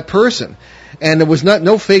that person. And there was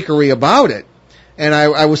no fakery about it. And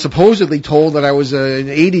I was supposedly told that I was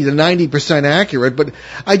 80 to 90% accurate, but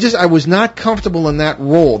I was not comfortable in that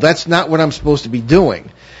role. That's not what I'm supposed to be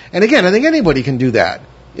doing. And again, I think anybody can do that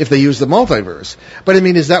if they use the multiverse. But I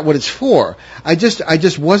mean, is that what it's for? I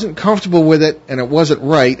just wasn't comfortable with it, and it wasn't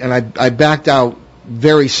right, and I backed out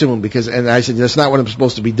very soon and I said, that's not what I'm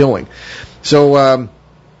supposed to be doing. So,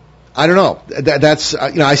 I don't know. That's,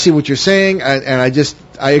 I see what you're saying, and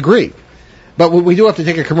I agree. But we do have to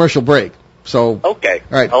take a commercial break. So okay,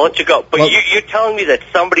 all right. I'll let you go. But you're telling me that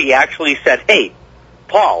somebody actually said, "Hey,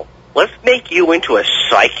 Paul, let's make you into a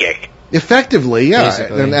psychic." Effectively, yeah.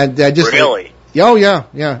 Basically. And I just really. Oh yeah.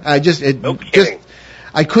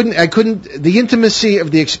 I couldn't. The intimacy of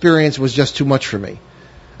the experience was just too much for me.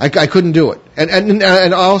 I couldn't do it, and I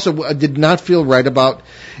also did not feel right about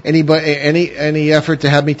any effort to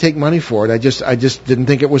have me take money for it. I just didn't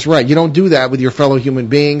think it was right. You don't do that with your fellow human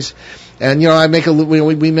beings. And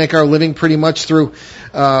we make our living pretty much through.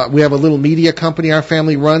 We have a little media company our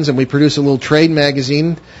family runs, and we produce a little trade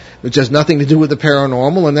magazine, which has nothing to do with the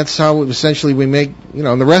paranormal, and that's how essentially we make.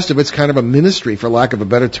 And the rest of it's kind of a ministry, for lack of a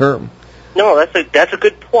better term. No, that's a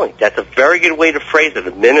good point. That's a very good way to phrase it.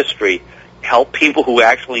 A ministry, help people who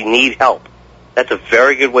actually need help. That's a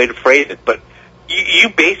very good way to phrase it. But you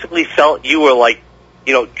basically felt you were like,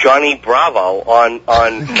 Johnny Bravo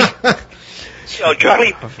on.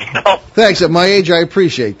 Johnny. Thanks. At my age, I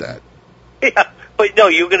appreciate that. Yeah, but no,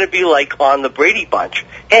 you're going to be like on the Brady Bunch.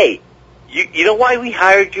 Hey, you know why we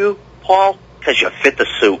hired you, Paul? Because you fit the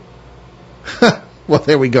suit. Well,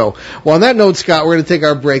 there we go. Well, on that note, Scott, we're going to take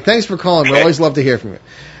our break. Thanks for calling. Okay. We always love to hear from you.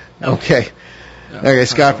 Okay. Okay,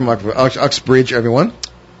 Scott from Uxbridge, everyone.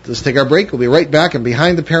 Let's take our break. We'll be right back and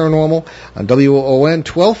Behind the Paranormal on WON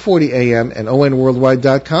 1240 AM and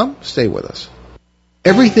ONWorldwide.com. Stay with us.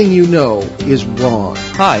 Everything you know is wrong.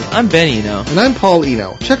 Hi, I'm Ben Eno. And I'm Paul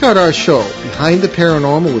Eno. Check out our show, Behind the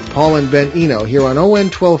Paranormal with Paul and Ben Eno, here on ON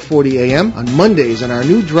 1240 AM on Mondays on our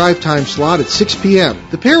new drive time slot at 6 p.m.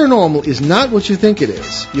 The paranormal is not what you think it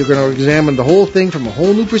is. You're going to examine the whole thing from a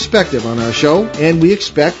whole new perspective on our show, and we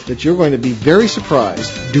expect that you're going to be very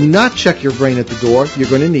surprised. Do not check your brain at the door. You're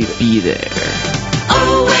going to need it. Be there.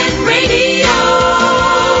 ON Radio.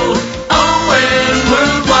 ON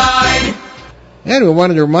Worldwide. And we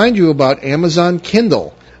wanted to remind you about Amazon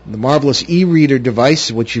Kindle, the marvelous e-reader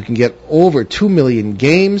device, which you can get over 2 million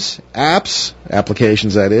games,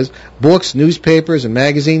 applications that is, books, newspapers, and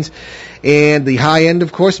magazines. And the high end,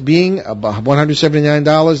 of course, being about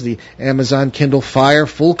 $179, the Amazon Kindle Fire,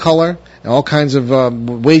 full color, and all kinds of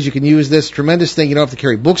ways you can use this. Tremendous thing. You don't have to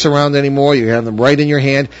carry books around anymore. You have them right in your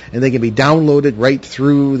hand, and they can be downloaded right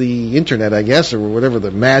through the internet, I guess, or whatever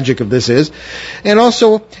the magic of this is. And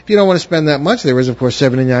also, if you don't want to spend that much, there is, of course,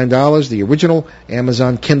 $79, the original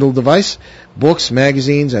Amazon Kindle device. Books,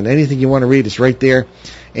 magazines, and anything you want to read is right there.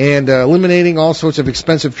 And eliminating all sorts of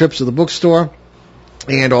expensive trips to the bookstore.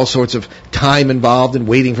 And all sorts of time involved in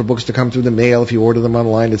waiting for books to come through the mail if you order them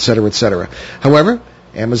online, etc., etc. However,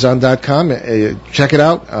 Amazon.com, check it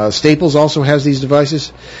out. Staples also has these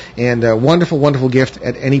devices, and a wonderful, wonderful gift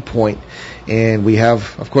at any point. And we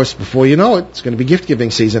have, of course, before you know it, it's going to be gift-giving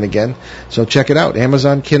season again. So check it out,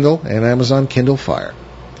 Amazon Kindle and Amazon Kindle Fire.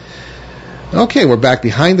 Okay, we're back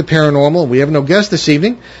Behind the Paranormal. We have no guest this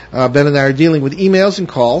evening. Ben and I are dealing with emails and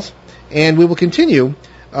calls, and we will continue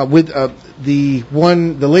with the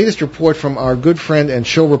latest report from our good friend and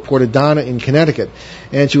show reporter Donna in Connecticut,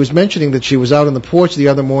 and she was mentioning that she was out on the porch the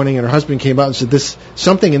other morning, and her husband came out and said,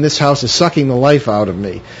 something in this house is sucking the life out of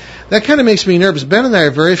me. That kind of makes me nervous. Ben and I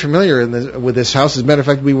are very familiar with this house. As a matter of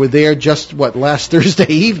fact, we were there just last Thursday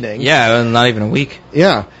evening. Yeah, not even a week.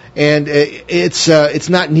 Yeah, and it's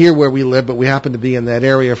not near where we live, but we happen to be in that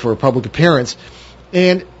area for a public appearance,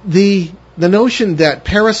 and the notion that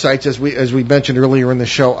parasites, as we mentioned earlier in the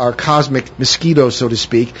show, are cosmic mosquitoes, so to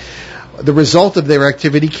speak. The result of their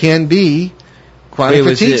activity can be chronic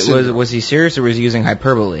fatigue syndrome. Was he serious or was he using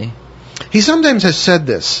hyperbole? He sometimes has said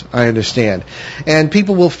this, I understand. And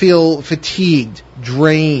people will feel fatigued,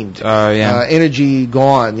 drained, energy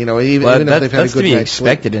gone, even if they've had a good night's sleep. That's to be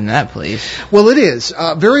expected in that place. Well, it is.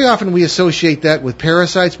 Very often we associate that with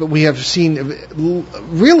parasites, but we have seen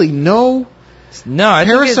really no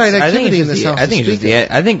parasite activity in this house. I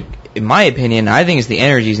think, in my opinion, it's the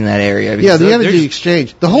energies in that area. Yeah, the energy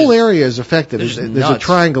exchange. The whole area is affected. There's a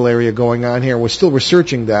triangle area going on here. We're still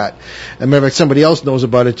researching that. As a matter of fact, somebody else knows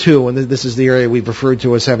about it too, and this is the area we've referred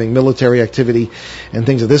to as having military activity and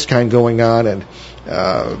things of this kind going on, and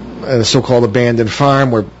a so-called abandoned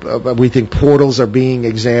farm where we think portals are being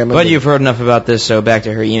examined. But you've heard enough about this, so back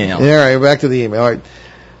to her email. All right, back to the email. All right.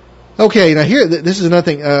 Okay, now here, this is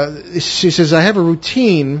another thing. She says, I have a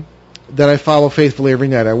routine that I follow faithfully every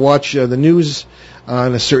night. I watch the news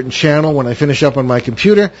on a certain channel. When I finish up on my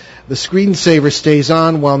computer, the screensaver stays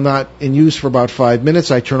on while not in use for about 5 minutes.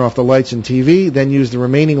 I turn off the lights and TV, then use the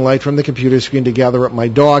remaining light from the computer screen to gather up my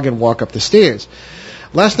dog and walk up the stairs.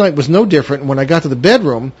 Last night was no different. When I got to the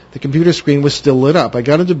bedroom, the computer screen was still lit up. I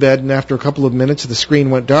got into bed, and after a couple of minutes, the screen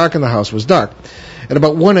went dark and the house was dark. At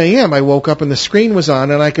about 1 a.m., I woke up and the screen was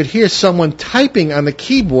on, and I could hear someone typing on the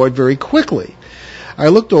keyboard very quickly. I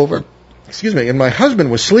looked over, and my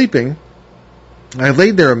husband was sleeping. I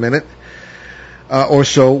laid there a minute or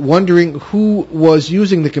so, wondering who was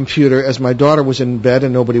using the computer as my daughter was in bed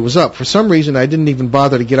and nobody was up. For some reason, I didn't even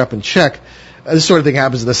bother to get up and check. This sort of thing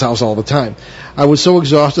happens in this house all the time. I was so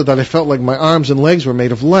exhausted that I felt like my arms and legs were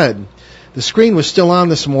made of lead. The screen was still on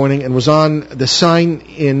this morning and was on the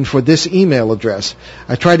sign-in for this email address.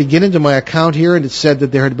 I tried to get into my account here, and it said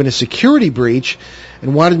that there had been a security breach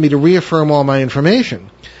and wanted me to reaffirm all my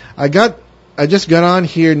information. I just got on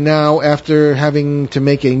here now after having to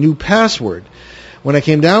make a new password. When I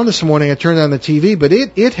came down this morning, I turned on the TV, but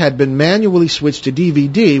it had been manually switched to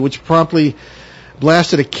DVD, which promptly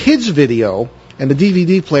blasted a kid's video, and the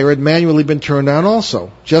DVD player had manually been turned on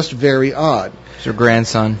also. Just very odd. It's your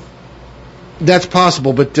grandson. That's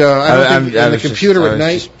possible, but I don't think on the computer at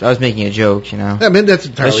night. I was making a joke, I mean, that's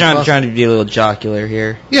entirely possible. I was trying to be a little jocular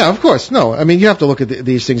here. Yeah, of course. No, I mean, you have to look at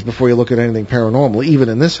these things before you look at anything paranormal, even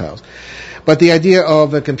in this house. But the idea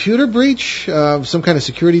of a computer breach, some kind of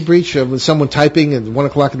security breach, with someone typing at 1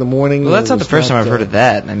 o'clock in the morning. Well, that's not the first time I've heard of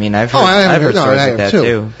that. I mean, I've heard stories like that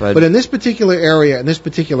too. But in this particular area, in this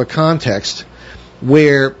particular context,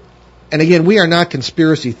 where, and again, we are not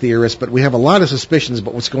conspiracy theorists, but we have a lot of suspicions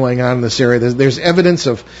about what's going on in this area. There's evidence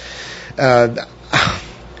of,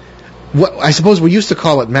 what I suppose we used to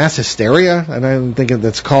call it mass hysteria, and I don't think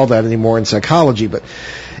that's called that anymore in psychology, but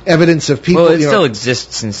evidence of people. Well, it still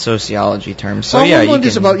exists in sociology terms. So one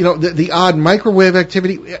wonders about the odd microwave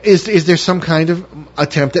activity. Is there some kind of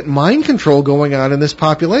attempt at mind control going on in this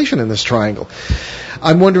population in this triangle?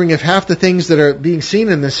 I'm wondering if half the things that are being seen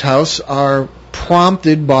in this house are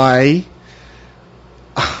prompted by,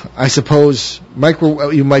 I suppose,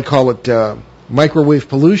 you might call it microwave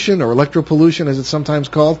pollution or electropollution, as it's sometimes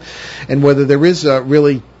called, and whether there is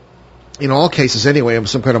really, in all cases anyway,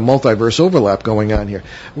 some kind of multiverse overlap going on here.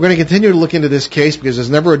 We're going to continue to look into this case because there's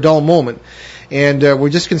never a dull moment, and we're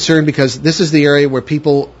just concerned because this is the area where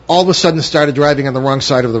people all of a sudden started driving on the wrong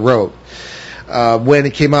side of the road. When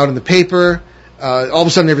it came out in the paper, all of a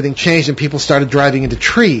sudden everything changed and people started driving into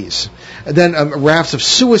trees. And then rafts of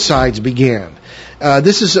suicides began.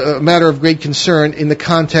 This is a matter of great concern in the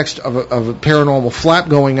context of a paranormal flap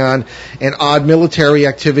going on and odd military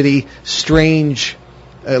activity, strange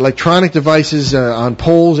electronic devices on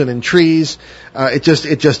poles and in trees. It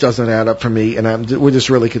just doesn't add up for me, and we're just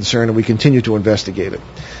really concerned, and we continue to investigate it.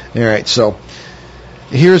 All right, so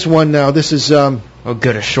here's one now. This is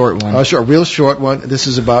good, a short one. A real short one. This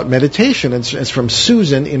is about meditation. It's from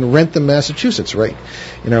Susan in Rentham, Massachusetts, right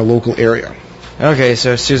in our local area. Okay,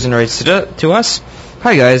 so Susan writes to us.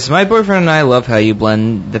 Hi guys, my boyfriend and I love how you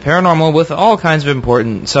blend the paranormal with all kinds of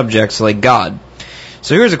important subjects like God.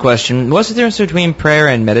 So here's a question. What's the difference between prayer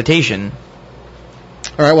and meditation?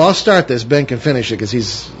 All right, well, I'll start this. Ben can finish it because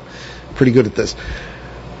he's pretty good at this.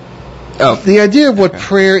 The idea of what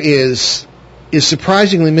prayer is is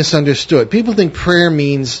surprisingly misunderstood. People think prayer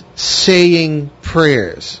means saying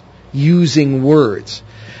prayers, using words.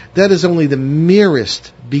 That is only the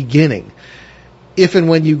merest beginning. If and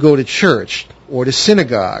when you go to church or to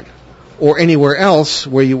synagogue or anywhere else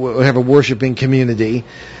where you have a worshiping community,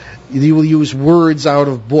 you will use words out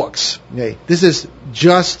of books. Okay? This is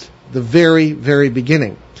just the very, very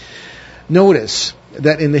beginning. Notice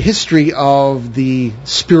that in the history of the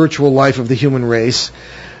spiritual life of the human race,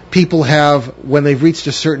 people have, when they've reached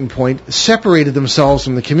a certain point, separated themselves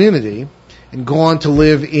from the community and gone to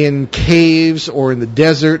live in caves or in the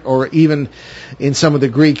desert or even in some of the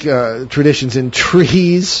Greek traditions in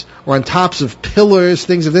trees or on tops of pillars,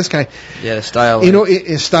 things of this kind. Yeah, style.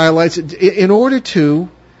 Stylites, in order to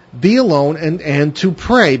be alone and to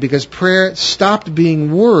pray, because prayer stopped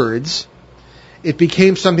being words. It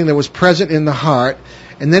became something that was present in the heart,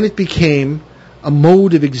 and then it became a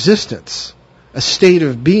mode of existence, a state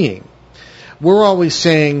of being. We're always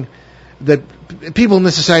saying that people in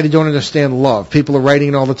this society don't understand love. People are writing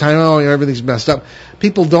it all the time, everything's messed up.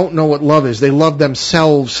 People don't know what love is. They love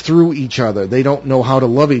themselves through each other. They don't know how to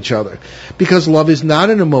love each other. Because love is not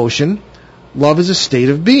an emotion. Love is a state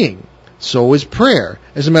of being. So is prayer.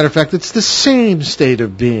 As a matter of fact, it's the same state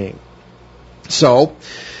of being. So,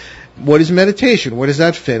 what is meditation? Where does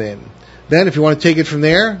that fit in? Then, if you want to take it from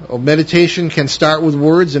there, meditation can start with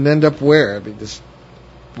words and end up where?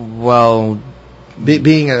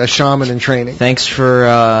 Being a shaman in training. Thanks for...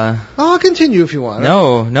 I'll continue if you want.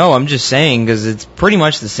 No, I'm just saying, because it's pretty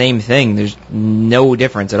much the same thing. There's no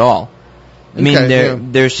difference at all.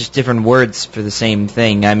 There's just different words for the same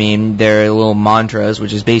thing. I mean, there are little mantras,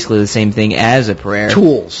 which is basically the same thing as a prayer.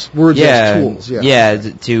 Tools. Words as tools, Yeah,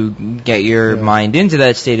 to get your mind into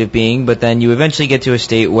that state of being, but then you eventually get to a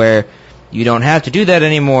state where you don't have to do that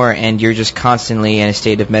anymore, and you're just constantly in a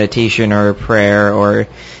state of meditation or prayer or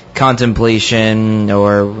contemplation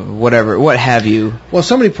or whatever, what have you. Well,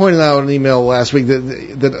 somebody pointed out in an email last week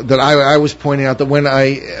that I was pointing out that when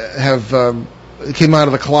I have... came out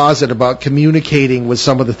of the closet about communicating with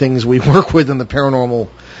some of the things we work with in the paranormal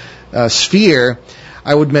sphere,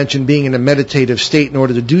 I would mention being in a meditative state in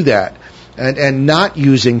order to do that, and not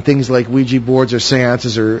using things like Ouija boards or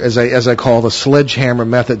seances or, as I call the sledgehammer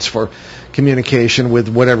methods for communication with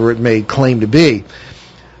whatever it may claim to be.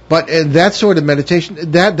 But that sort of meditation,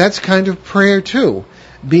 that's kind of prayer too,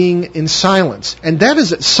 being in silence, and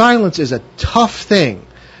silence is a tough thing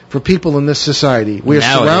for people in this society. We are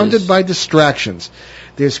surrounded by distractions.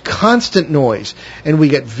 There's constant noise, and we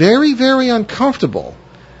get very, very uncomfortable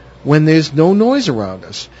when there's no noise around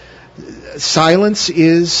us. Silence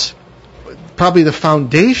is probably the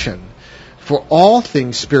foundation for all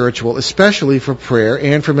things spiritual, especially for prayer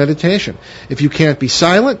and for meditation. If you can't be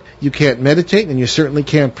silent, you can't meditate, and you certainly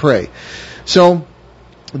can't pray. So,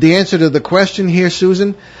 the answer to the question here,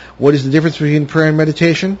 Susan, what is the difference between prayer and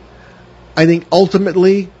meditation? I think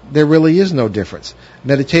ultimately there really is no difference.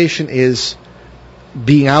 Meditation is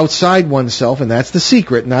being outside oneself, and that's the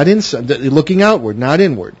secret, not inside, looking outward, not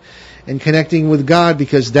inward, and connecting with God,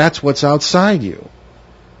 because that's what's outside you.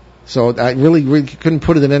 So I really couldn't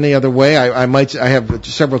put it in any other way. I have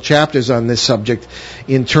several chapters on this subject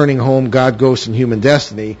in Turning Home, God, Ghosts, and Human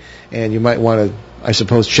Destiny, and you might want to, I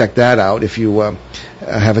suppose, check that out if you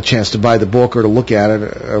have a chance to buy the book or to look at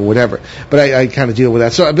it or whatever. But I kind of deal with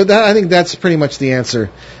that. I think that's pretty much the answer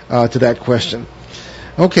to that question.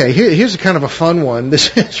 Okay, here's a kind of a fun one.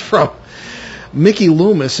 This is from Mickey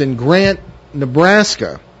Loomis in Grant,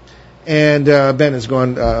 Nebraska. And Ben has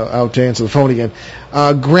gone out to answer the phone again.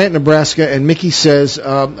 Grant, Nebraska, and Mickey says,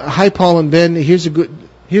 "Hi, Paul and Ben. Here's a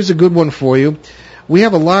good one for you. We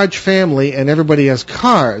have a large family, and everybody has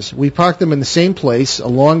cars. We park them in the same place, a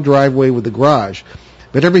long driveway with a garage.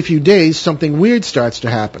 But every few days, something weird starts to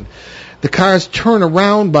happen. The cars turn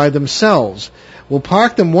around by themselves. We'll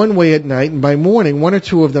park them one way at night, and by morning, one or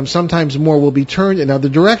two of them, sometimes more, will be turned in another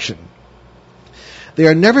direction. They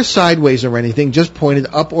are never sideways or anything, just pointed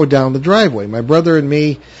up or down the driveway. My brother and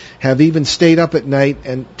me have even stayed up at night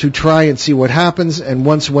and to try and see what happens, and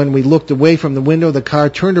once when we looked away from the window, the car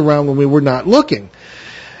turned around when we were not looking.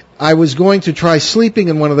 I was going to try sleeping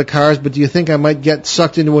in one of the cars, but do you think I might get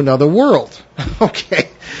sucked into another world?" Okay.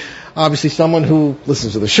 Obviously someone who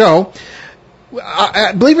listens to the show.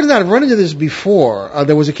 Believe it or not, I've run into this before.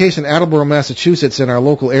 There was a case in Attleboro, Massachusetts, in our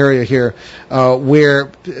local area here, where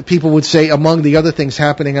people would say, among the other things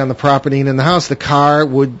happening on the property and in the house, the car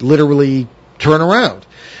would literally turn around.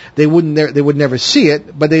 they would never see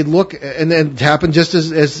it, but they'd look, and then it happened just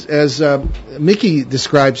as Mickey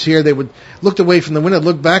describes here. They would looked away from the window,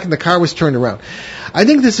 looked back, and the car was turned around. I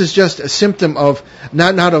think this is just a symptom of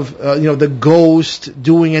not of the ghost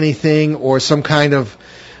doing anything or some kind of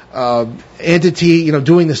entity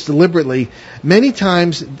doing this deliberately. Many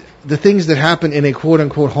times, the things that happen in a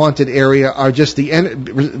quote-unquote haunted area are just the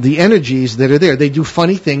energies that are there. They do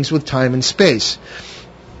funny things with time and space.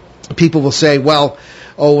 People will say, well,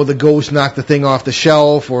 the ghost knocked the thing off the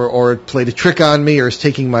shelf, or it played a trick on me, or is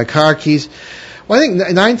taking my car keys. Well, I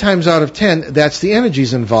think 9 times out of 10, that's the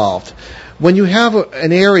energies involved. When you have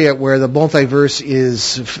an area where the multiverse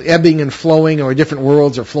is ebbing and flowing, or different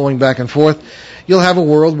worlds are flowing back and forth, you'll have a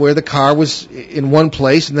world where the car was in one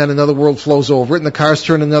place and then another world flows over it and the car's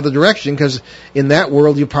turned in another direction because in that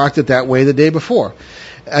world you parked it that way the day before.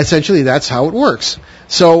 Essentially, that's how it works.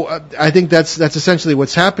 So I think that's essentially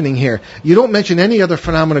what's happening here. You don't mention any other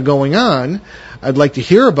phenomena going on. I'd like to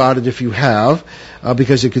hear about it if you have,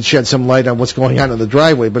 because it could shed some light on what's going on in the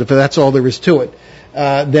driveway. But if that's all there is to it,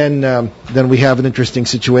 then we have an interesting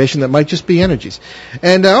situation that might just be energies.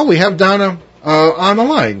 And we have Donna on the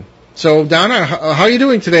line. So, Donna, how are you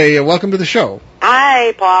doing today? Welcome to the show.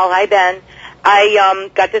 Hi, Paul. Hi, Ben. I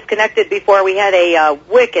got disconnected before we had a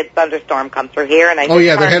wicked thunderstorm come through here, and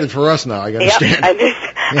they're headed for us now. I understand. Yep,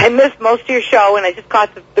 I missed most of your show, and I just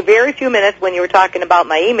caught the very few minutes when you were talking about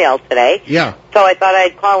my email today. Yeah. So I thought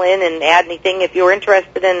I'd call in and add anything if you were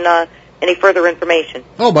interested in any further information.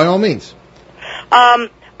 Oh, by all means. I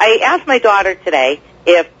asked my daughter today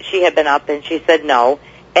if she had been up, and she said no.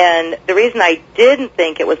 And the reason I didn't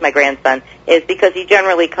think it was my grandson is because he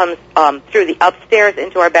generally comes through the upstairs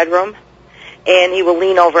into our bedroom, and he will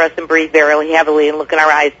lean over us and breathe very heavily and look in our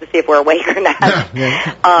eyes to see if we're awake or not.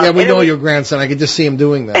 Yeah, we know your grandson. I could just see him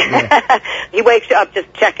doing that. Yeah. He wakes you up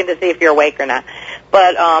just checking to see if you're awake or not.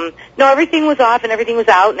 But, no, everything was off and everything was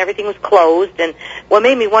out and everything was closed. And what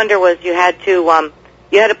made me wonder was you had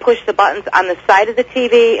to push the buttons on the side of the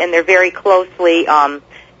TV, and they're very closely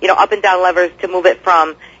up and down levers to move it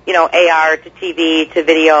from, AR to TV to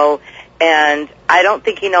video. And I don't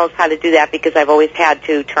think he knows how to do that because I've always had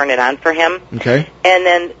to turn it on for him. Okay. And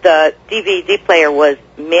then the DVD player was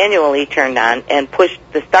manually turned on and pushed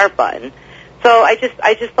the start button. So I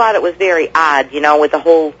just thought it was very odd, with the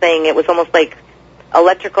whole thing. It was almost like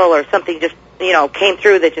electrical or something just, came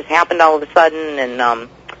through that just happened all of a sudden. And,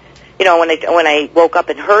 when I woke up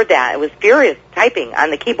and heard that, it was furious typing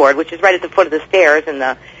on the keyboard, which is right at the foot of the stairs, and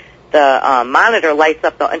the monitor lights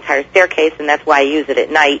up the entire staircase, and that's why I use it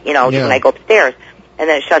at night, when I go upstairs. And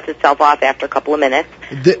then it shuts itself off after a couple of minutes.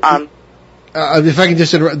 If I can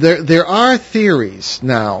just interrupt, there are theories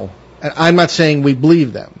now, and I'm not saying we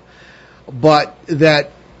believe them, but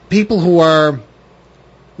that people who are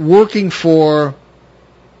working for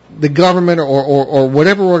the government or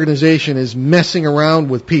whatever organization is messing around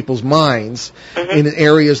with people's minds in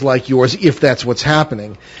areas like yours, if that's what's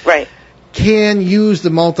happening, right, can use the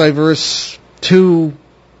multiverse to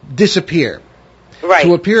disappear, right,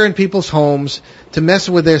 to appear in people's homes, to mess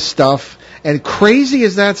with their stuff. And crazy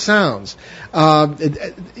as that sounds,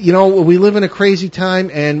 we live in a crazy time,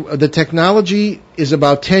 and the technology is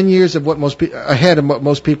about 10 years of ahead of what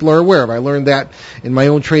most people are aware of. I learned that in my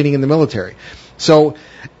own training in the military. So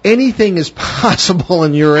anything is possible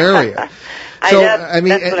in your area. That's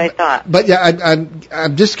what I thought. But yeah,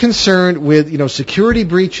 I'm just concerned with security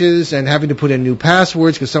breaches and having to put in new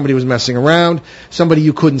passwords because somebody was messing around, somebody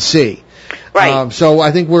you couldn't see. Right. So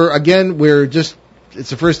I think it's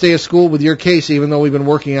the first day of school with your case, even though we've been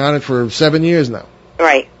working on it for 7 years now.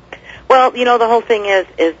 Right. Well, the whole thing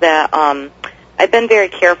is that I've been very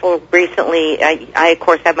careful recently. I, of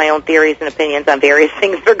course, have my own theories and opinions on various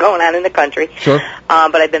things that are going on in the country. Sure.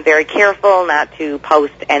 But I've been very careful not to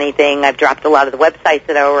post anything. I've dropped a lot of the websites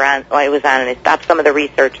that I was on, and I stopped some of the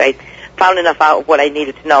research. I found enough out of what I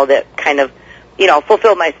needed to know that kind of,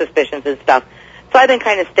 fulfilled my suspicions and stuff. So I've been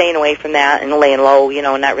kind of staying away from that and laying low,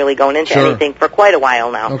 and not really going into anything for quite a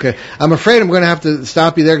while now. Okay. I'm afraid I'm going to have to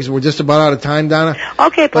stop you there because we're just about out of time, Donna.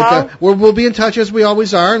 Okay, Paul. But we'll be in touch as we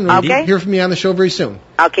always are, and we'll hear from you on the show very soon.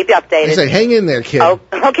 I'll keep you updated. I say, hang in there, kid. Oh,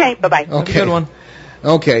 okay. Bye-bye. Okay. Good one.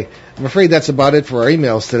 Okay. I'm afraid that's about it for our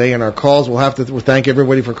emails today and our calls. We'll thank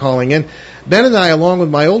everybody for calling in. Ben and I, along with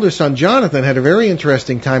my older son, Jonathan, had a very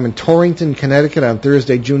interesting time in Torrington, Connecticut on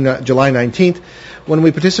Thursday, July 19th, when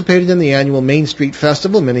we participated in the annual Main Street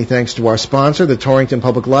Festival. Many thanks to our sponsor, the Torrington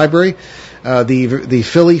Public Library, the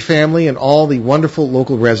Philly family, and all the wonderful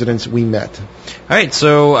local residents we met. All right,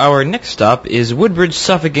 so our next stop is Woodbridge,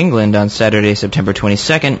 Suffolk, England on Saturday, September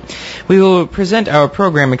 22nd. We will present our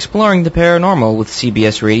program Exploring the Paranormal with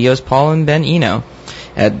CBS Radio's Paul and Ben Eno.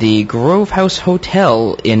 at the Grove House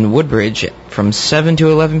Hotel in Woodbridge from 7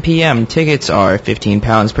 to 11 p.m. Tickets are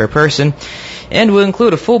 £15 per person and will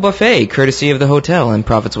include a full buffet courtesy of the hotel, and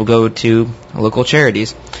profits will go to local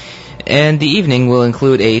charities. And the evening will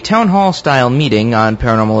include a town hall-style meeting on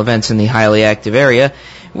paranormal events in the highly active area,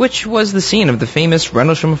 which was the scene of the famous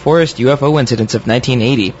Rendlesham Forest UFO incidents of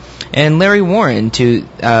 1980. And Larry Warren,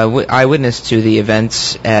 eyewitness to the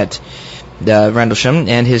events at Rendlesham,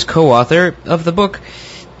 and his co-author of the book,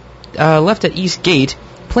 Left at East Gate,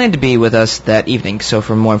 plan to be with us that evening. So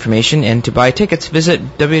for more information and to buy tickets,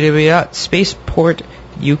 visit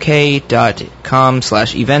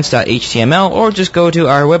www.spaceport.uk.com/events.html, or just go to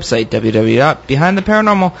our website,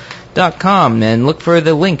 www.behindtheparanormal.com, and look for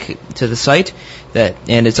the link to the site,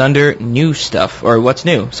 and it's under new stuff, or what's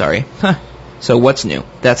new, sorry. So what's new?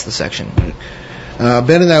 That's the section.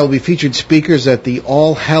 Ben and I will be featured speakers at the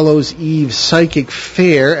All Hallows Eve Psychic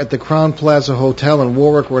Fair at the Crown Plaza Hotel in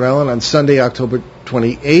Warwick, Rhode Island on Sunday, October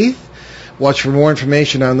 28th. Watch for more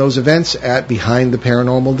information on those events at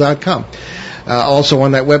behindtheparanormal.com. Also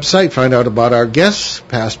on that website, find out about our guests,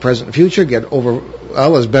 past, present, and future. Get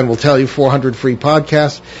as Ben will tell you, 400 free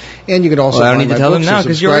podcasts. And you can also I don't need to tell them now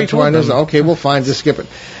because you already told them. Okay, well, fine, just skip it.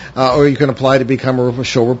 Or you can apply to become a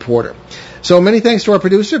show reporter. So many thanks to our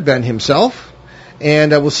producer, Ben himself.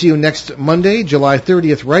 And we'll see you next Monday, July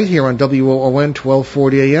 30th, right here on WOON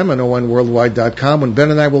 1240 AM and ONWorldwide.com, when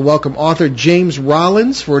Ben and I will welcome author James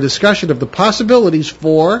Rollins for a discussion of the possibilities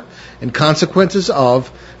for and consequences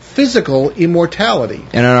of physical immortality.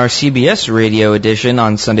 And on our CBS radio edition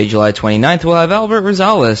on Sunday, July 29th, we'll have Albert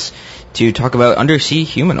Rosales to talk about undersea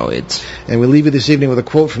humanoids. And we leave you this evening with a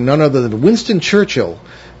quote from none other than Winston Churchill.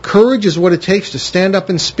 Courage is what it takes to stand up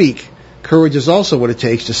and speak. Courage is also what it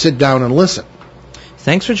takes to sit down and listen.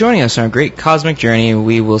 Thanks for joining us on our great cosmic journey.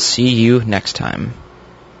 We will see you next time.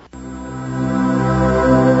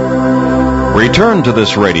 Return to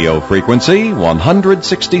this radio frequency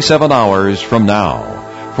 167 hours from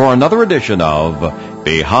now for another edition of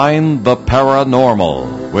Behind the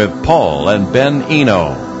Paranormal with Paul and Ben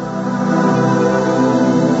Eno.